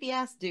some creepy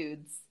ass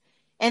dudes.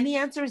 And the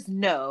answer is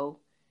no.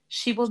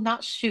 She will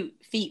not shoot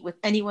feet with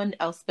anyone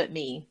else but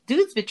me.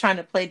 Dudes been trying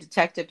to play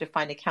detective to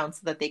find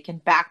accounts so that they can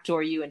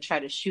backdoor you and try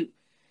to shoot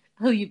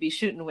who you be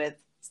shooting with.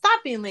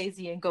 Stop being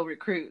lazy and go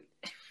recruit.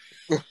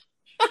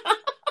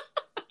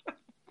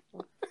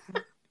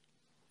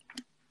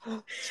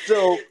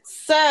 So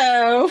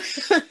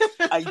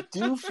I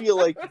do feel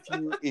like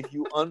if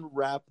you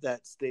unwrap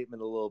that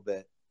statement a little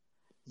bit,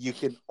 you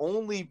can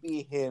only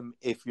be him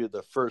if you're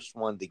the first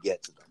one to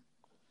get to them.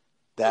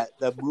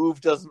 That move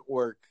doesn't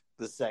work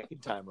the second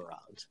time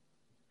around.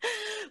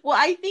 Well,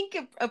 I think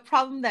a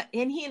problem that,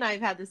 and he and I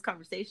have had this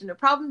conversation, a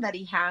problem that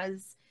he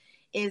has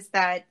is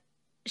that,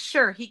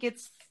 sure, he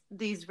gets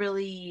these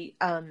really,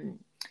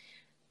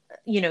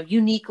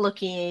 unique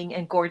looking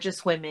and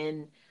gorgeous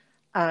women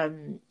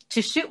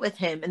to shoot with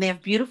him, and they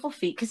have beautiful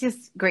feet because he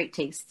has great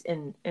taste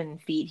in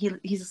feet.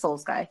 He's a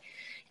Souls guy.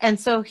 And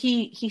so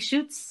he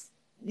shoots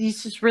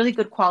these just really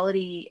good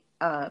quality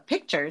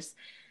pictures,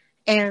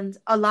 and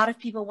a lot of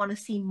people want to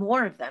see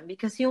more of them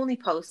because he only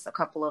posts a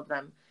couple of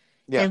them.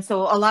 Yeah. And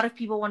so a lot of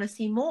people want to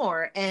see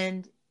more,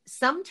 and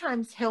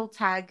sometimes he'll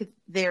tag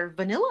their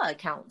vanilla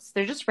accounts.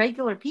 They're just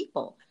regular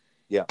people.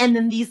 Yeah. And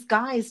then these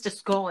guys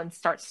just go and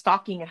start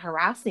stalking and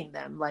harassing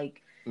them,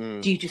 like,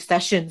 do you do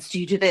sessions? Do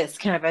you do this?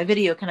 Can I have a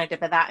video? Can I do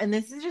that? And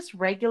this is just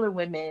regular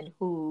women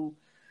who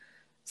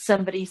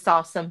somebody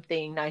saw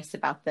something nice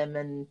about them,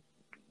 and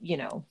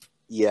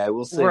Yeah, I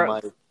will say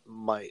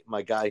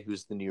my guy,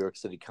 who's the New York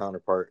City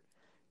counterpart,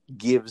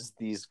 gives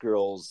these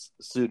girls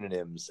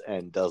pseudonyms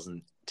and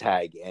doesn't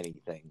tag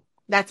anything.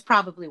 That's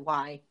probably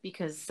why,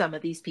 because some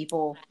of these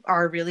people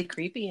are really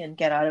creepy and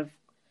get out of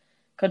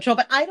control.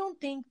 But I don't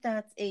think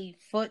that's a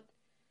foot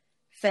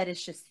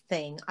fetishist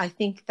thing. I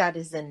think that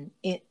is an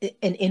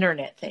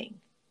internet thing.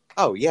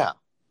 Oh yeah.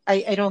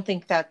 I don't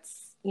think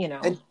that's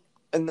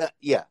and that,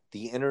 yeah,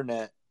 the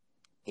internet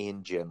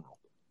in general.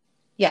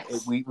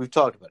 Yes, we've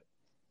talked about it.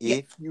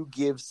 If you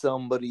give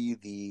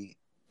somebody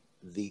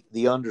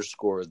the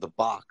underscore, the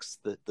box,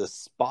 the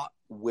spot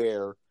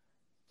where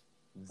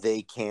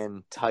they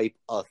can type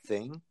a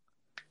thing,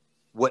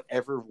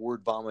 whatever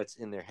word vomits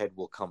in their head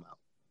will come out.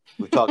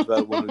 We talked about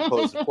it when we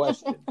posed a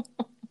question.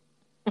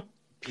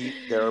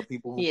 There are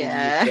people who believe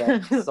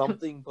that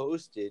something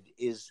posted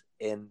is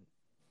an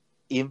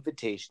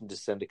invitation to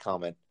send a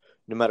comment,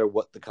 no matter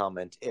what the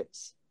comment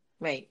is.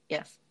 Right.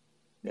 Yes.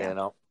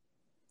 Yeah.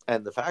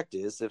 And the fact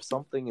is, if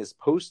something is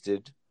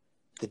posted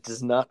that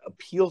does not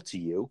appeal to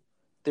you,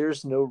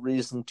 there's no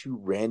reason to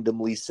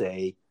randomly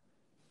say,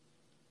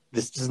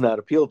 this does not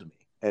appeal to me.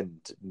 And,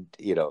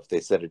 if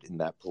they said it in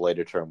that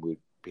politer term, we'd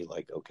be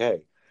like,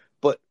 okay.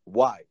 But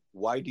why?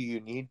 Why do you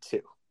need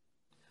to?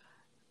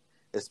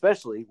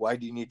 Especially, why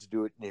do you need to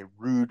do it in a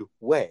rude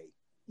way?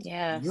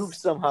 Yeah. You've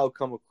somehow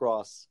come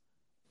across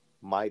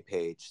my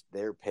page,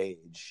 their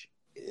page,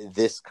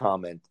 this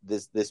comment,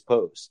 this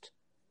post.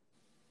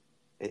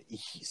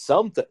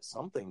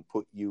 Something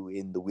put you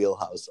in the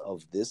wheelhouse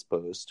of this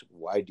post.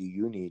 Why do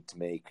you need to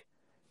make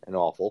an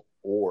awful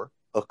or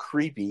a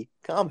creepy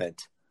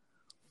comment?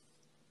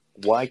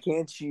 Why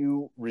can't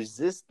you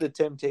resist the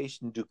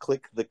temptation to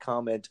click the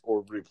comment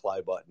or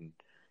reply button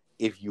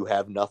if you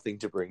have nothing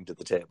to bring to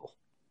the table?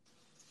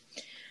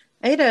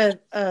 I had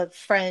a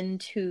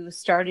friend who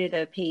started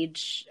a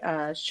page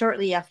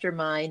shortly after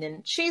mine,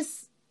 and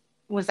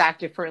was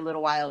active for a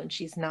little while, and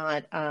she's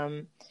not.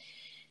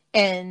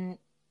 And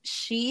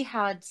she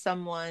had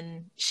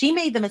she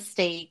made the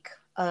mistake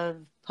of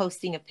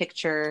posting a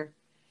picture.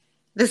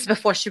 This is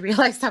before she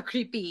realized how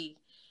creepy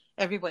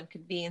everyone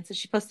could be. And so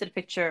she posted a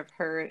picture of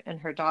her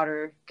and her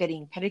daughter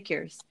getting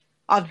pedicures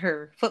on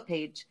her foot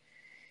page,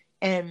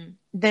 and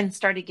then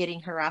started getting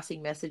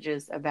harassing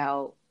messages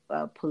about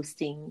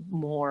posting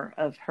more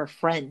of her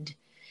friend.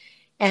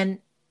 And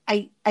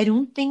I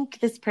don't think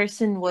this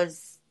person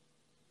was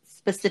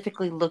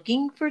specifically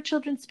looking for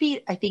children's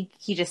feet. I think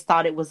he just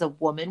thought it was a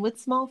woman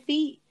with small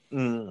feet.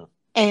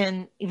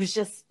 And it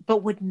was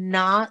but would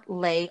not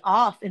lay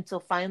off until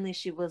finally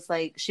she was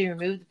like, she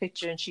removed the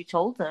picture and she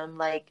told him,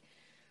 like,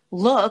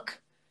 look,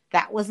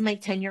 that was my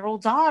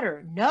 10-year-old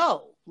daughter.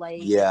 No.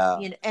 Like, Yeah.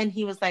 you know, and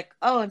he was like,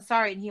 oh, I'm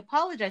sorry. And he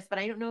apologized, but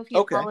I don't know if he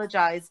Okay.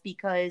 apologized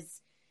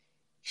because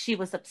she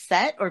was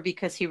upset or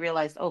because he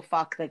realized, oh,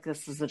 fuck, like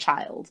this is a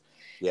child.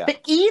 Yeah.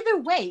 But either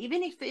way,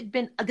 even if it'd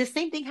been, the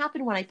same thing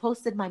happened when I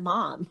posted my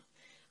mom.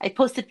 I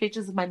posted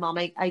pictures of my mom.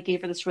 I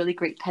gave her this really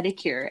great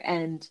pedicure,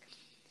 and,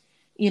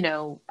 you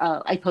know,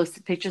 I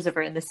posted pictures of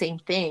her, and the same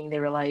thing. They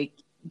were like,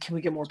 can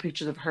we get more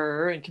pictures of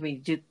her? And can we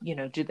do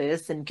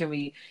this? And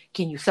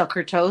can you suck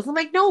her toes? I'm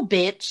like, no,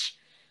 bitch.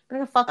 I'm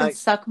going to fucking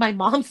suck my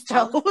mom's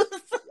toes.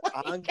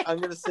 I'm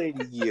going to say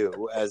to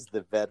you, as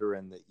the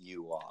veteran that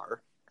you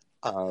are,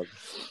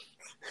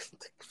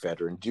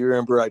 veteran, do you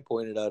remember I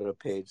pointed out a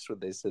page when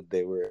they said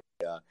they were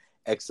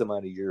X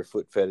amount of year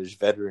foot fetish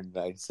veteran,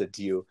 and I said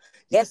to you,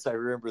 yes, I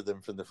remember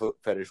them from the foot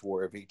fetish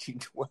war of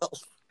 1812.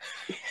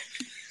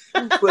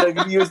 But I'm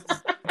going to use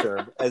this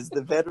term as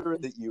the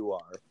veteran that you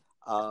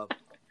are.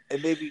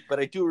 And maybe, but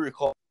I do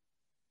recall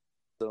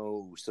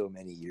so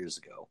many years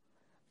ago.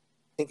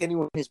 I think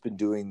anyone who's been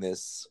doing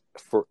this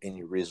for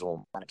any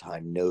reasonable amount of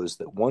time knows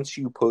that once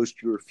you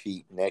post your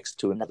feet next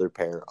to another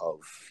pair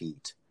of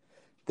feet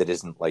that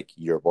isn't like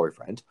your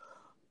boyfriend,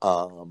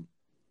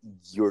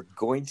 you're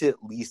going to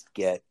at least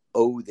get,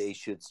 oh, they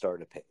should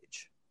start a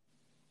page.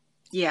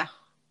 Yeah,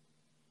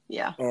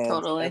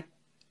 totally. And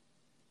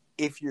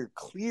if you're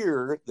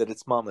clear that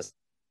it's mama's,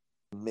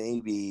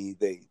 maybe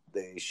they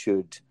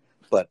should.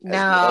 But as we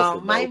also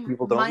know,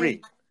 people don't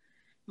read.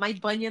 My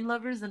bunion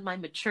lovers and my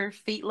mature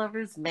feet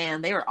lovers,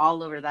 man, they were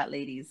all over that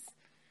lady's.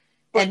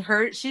 But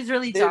and she's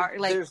really dark.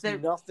 Like,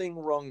 there's nothing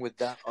wrong with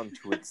that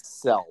unto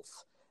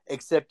itself,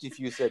 except if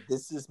you said,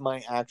 this is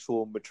my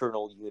actual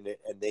maternal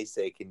unit, and they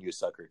say, can you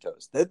suck her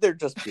toes? Then they're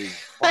just being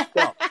fucked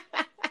up.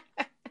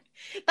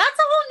 That's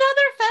a whole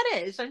nother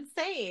fetish. I'm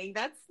saying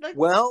that's like,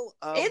 well,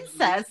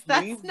 incest.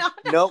 That's not.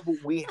 No,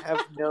 but we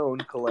have known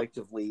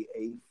collectively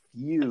a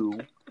few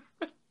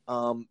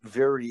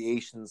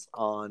variations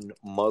on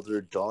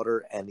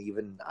mother-daughter, and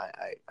even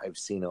I've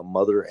seen a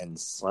mother and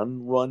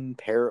son run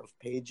pair of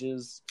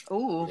pages.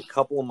 Ooh. A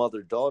couple of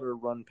mother-daughter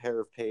run pair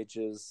of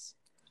pages.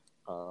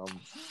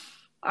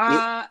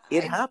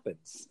 It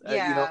happens.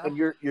 Yeah. You know, and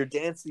you're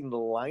dancing the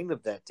line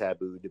of that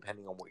taboo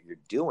depending on what you're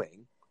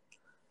doing.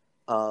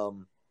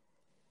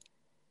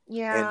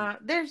 Yeah,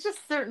 there's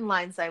just certain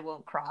lines I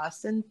won't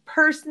cross, and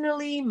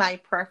personally, my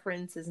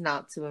preference is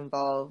not to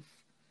involve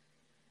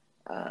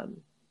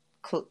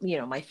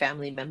my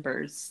family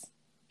members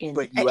in.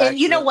 But and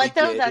you know what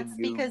though? That's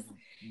because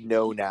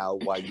know now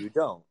why you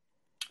don't.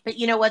 But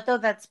you know what though?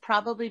 That's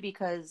probably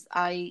because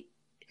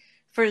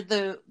for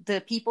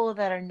the people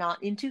that are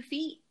not into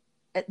feet,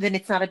 then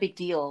it's not a big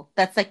deal.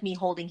 That's like me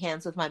holding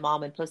hands with my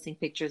mom and posting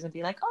pictures and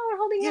be like, "Oh, we're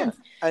holding hands."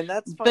 And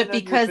that's fine. But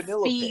because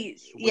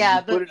feet, you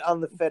put it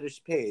on the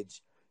fetish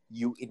page,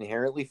 you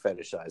inherently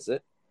fetishize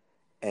it,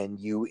 and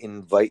you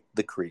invite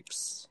the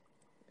creeps.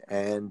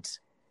 And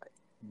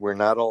we're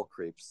not all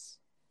creeps.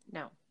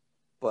 No.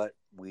 But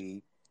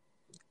we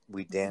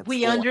dance.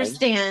 We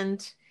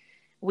understand.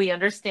 We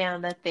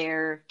understand that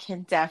there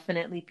can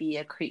definitely be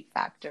a creep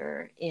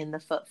factor in the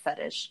foot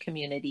fetish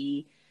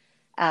community,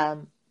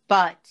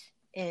 but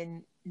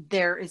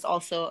there is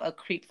also a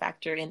creep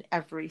factor in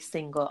every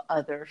single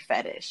other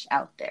fetish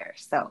out there.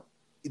 So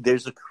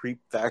there's a creep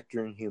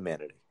factor in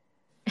humanity.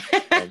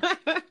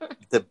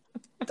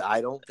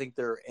 I don't think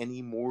there are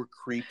any more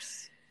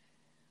creeps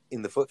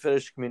in the foot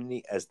fetish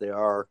community as there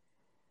are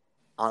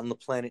on the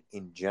planet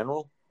in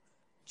general.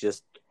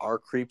 Just our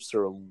creeps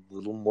are a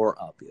little more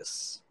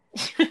obvious.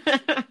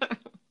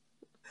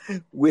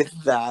 With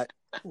that,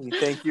 we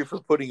thank you for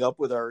putting up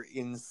with our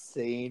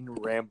insane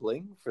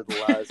rambling for the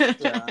last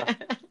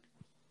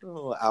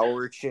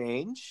hour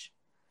change.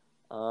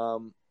 They're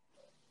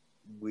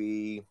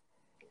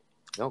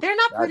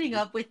not putting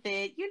up with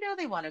it. You know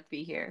they want to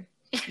be here.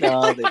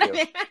 No, they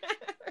do.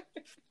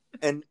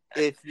 And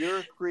if you're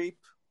a creep,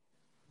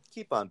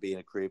 keep on being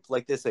a creep.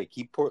 Like they say,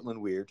 keep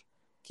Portland weird.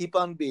 Keep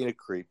on being a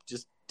creep.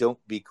 Just don't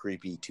be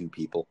creepy to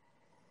people.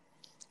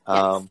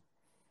 Yes.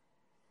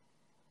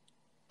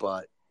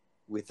 But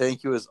we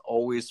thank you as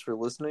always for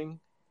listening.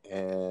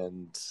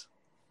 And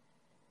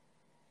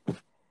I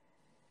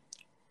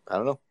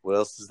don't know. What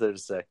else is there to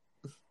say?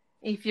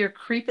 If you're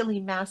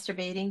creepily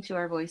masturbating to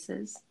our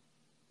voices,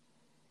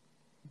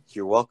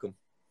 you're welcome.